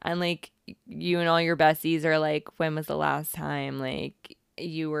and like you and all your besties are like, when was the last time like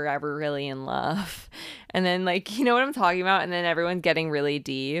you were ever really in love? And then like, you know what I'm talking about? And then everyone's getting really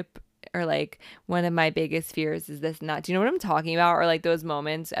deep. Or like, one of my biggest fears is this not. Do you know what I'm talking about? Or like those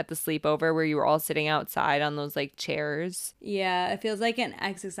moments at the sleepover where you were all sitting outside on those like chairs. Yeah, it feels like an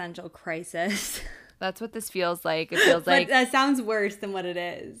existential crisis. That's what this feels like. It feels like, but that sounds worse than what it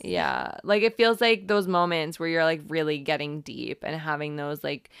is. Yeah. Like it feels like those moments where you're like really getting deep and having those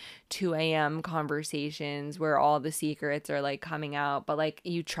like 2 a.m. conversations where all the secrets are like coming out, but like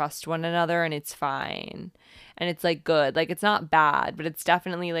you trust one another and it's fine. And it's like good. Like it's not bad, but it's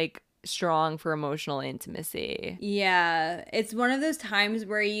definitely like strong for emotional intimacy. Yeah, it's one of those times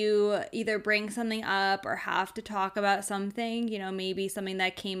where you either bring something up or have to talk about something, maybe something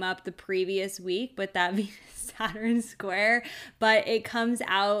that came up the previous week with that Venus Saturn square, but it comes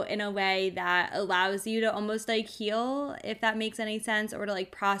out in a way that allows you to almost like heal, if that makes any sense, or to like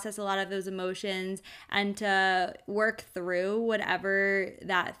process a lot of those emotions and to work through whatever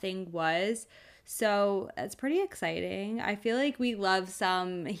that thing was. So that's pretty exciting. I feel like we love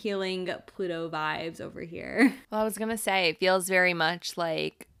some healing Pluto vibes over here. Well, I was gonna say it feels very much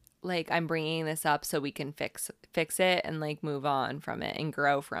like I'm bringing this up so we can fix it and like move on from it and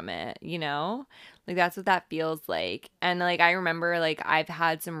grow from it, like that's what that feels like. And like I remember like I've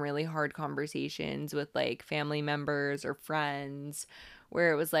had some really hard conversations with like family members or friends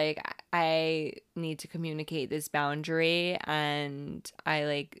where it was like I need to communicate this boundary and I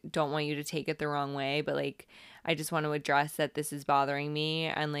like don't want you to take it the wrong way, but like I just want to address that this is bothering me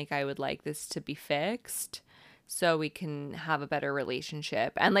and like I would like this to be fixed so we can have a better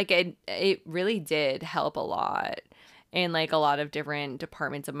relationship. And like it really did help a lot in like a lot of different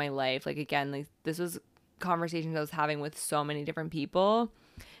departments of my life. Like again, like this was conversations I was having with so many different people.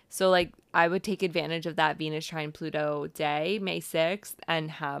 So like I would take advantage of that Venus trine Pluto day, May 6th, and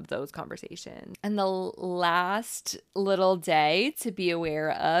have those conversations. And the last little day to be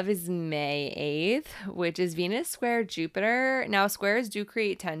aware of is May 8th, which is Venus square Jupiter. Now squares do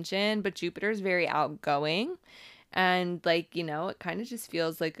create tension, but Jupiter is very outgoing. And like, it kind of just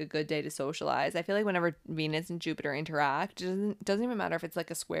feels like a good day to socialize. I feel like whenever Venus and Jupiter interact, it doesn't even matter if it's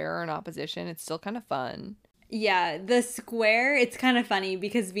like a square or an opposition. It's still kind of fun. Yeah, the square, it's kind of funny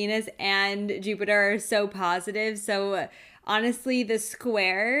because Venus and Jupiter are so positive. So honestly, the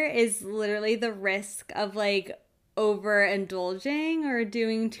square is literally the risk of like overindulging or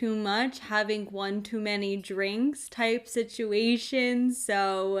doing too much, having one too many drinks type situation.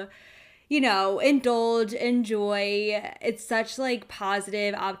 So, indulge, enjoy. It's such like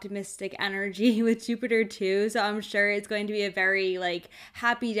positive, optimistic energy with Jupiter too. So I'm sure it's going to be a very like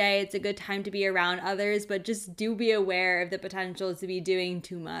happy day. It's a good time to be around others, but just do be aware of the potential to be doing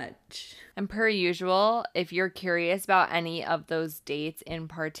too much. And per usual, if you're curious about any of those dates in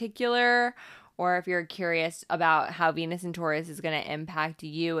particular, or if you're curious about how Venus and Taurus is going to impact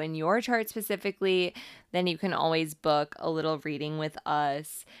you and your chart specifically, then you can always book a little reading with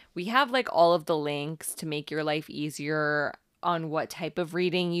us. We have like all of the links to make your life easier on what type of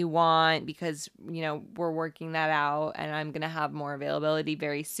reading you want, because, we're working that out and I'm going to have more availability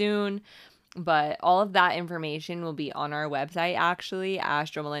very soon. But all of that information will be on our website, actually,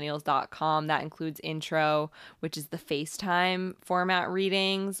 astromillennials.com. That includes intro, which is the FaceTime format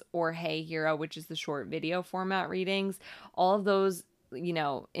readings, or Hey Hero, which is the short video format readings. All of those,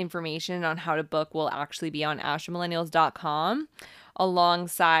 information on how to book will actually be on astromillennials.com,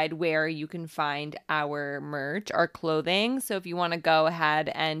 alongside where you can find our merch, our clothing. So if you want to go ahead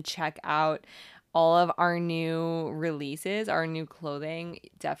and check out all of our new releases, our new clothing,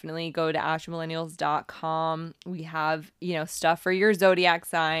 definitely go to astromillennials.com. We have, stuff for your zodiac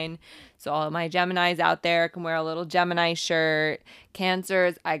sign. So all of my Geminis out there can wear a little Gemini shirt.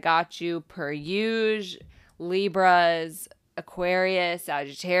 Cancers, I got you per usual. Libras, Aquarius,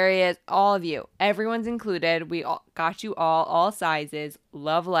 Sagittarius, all of you. Everyone's included. We all got you all sizes.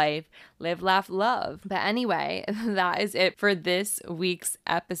 Love life. Live, laugh, love. But anyway, that is it for this week's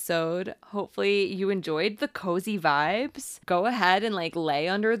episode. Hopefully you enjoyed the cozy vibes. Go ahead and lay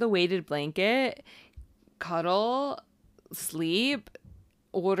under the weighted blanket, cuddle, sleep,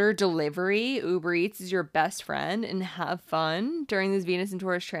 order delivery. Uber Eats is your best friend, and have fun during this Venus and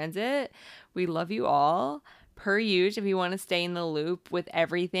Taurus transit. We love you all. Per usual, if you want to stay in the loop with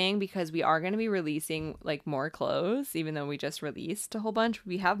everything, because we are going to be releasing more clothes, even though we just released a whole bunch,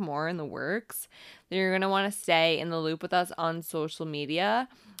 we have more in the works. Then you're going to want to stay in the loop with us on social media.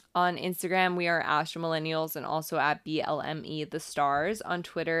 On Instagram, we are astromillennials, and also at BLME The Stars. On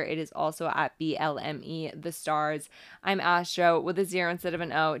Twitter, it is also at BLME The Stars. I'm Astro with a 0 instead of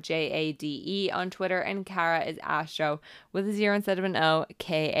an O, Jade on Twitter, and Kara is Astro with a 0 instead of an O,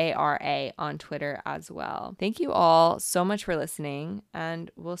 Kara on Twitter as well. Thank you all so much for listening,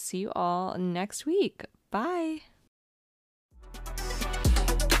 and we'll see you all next week. Bye.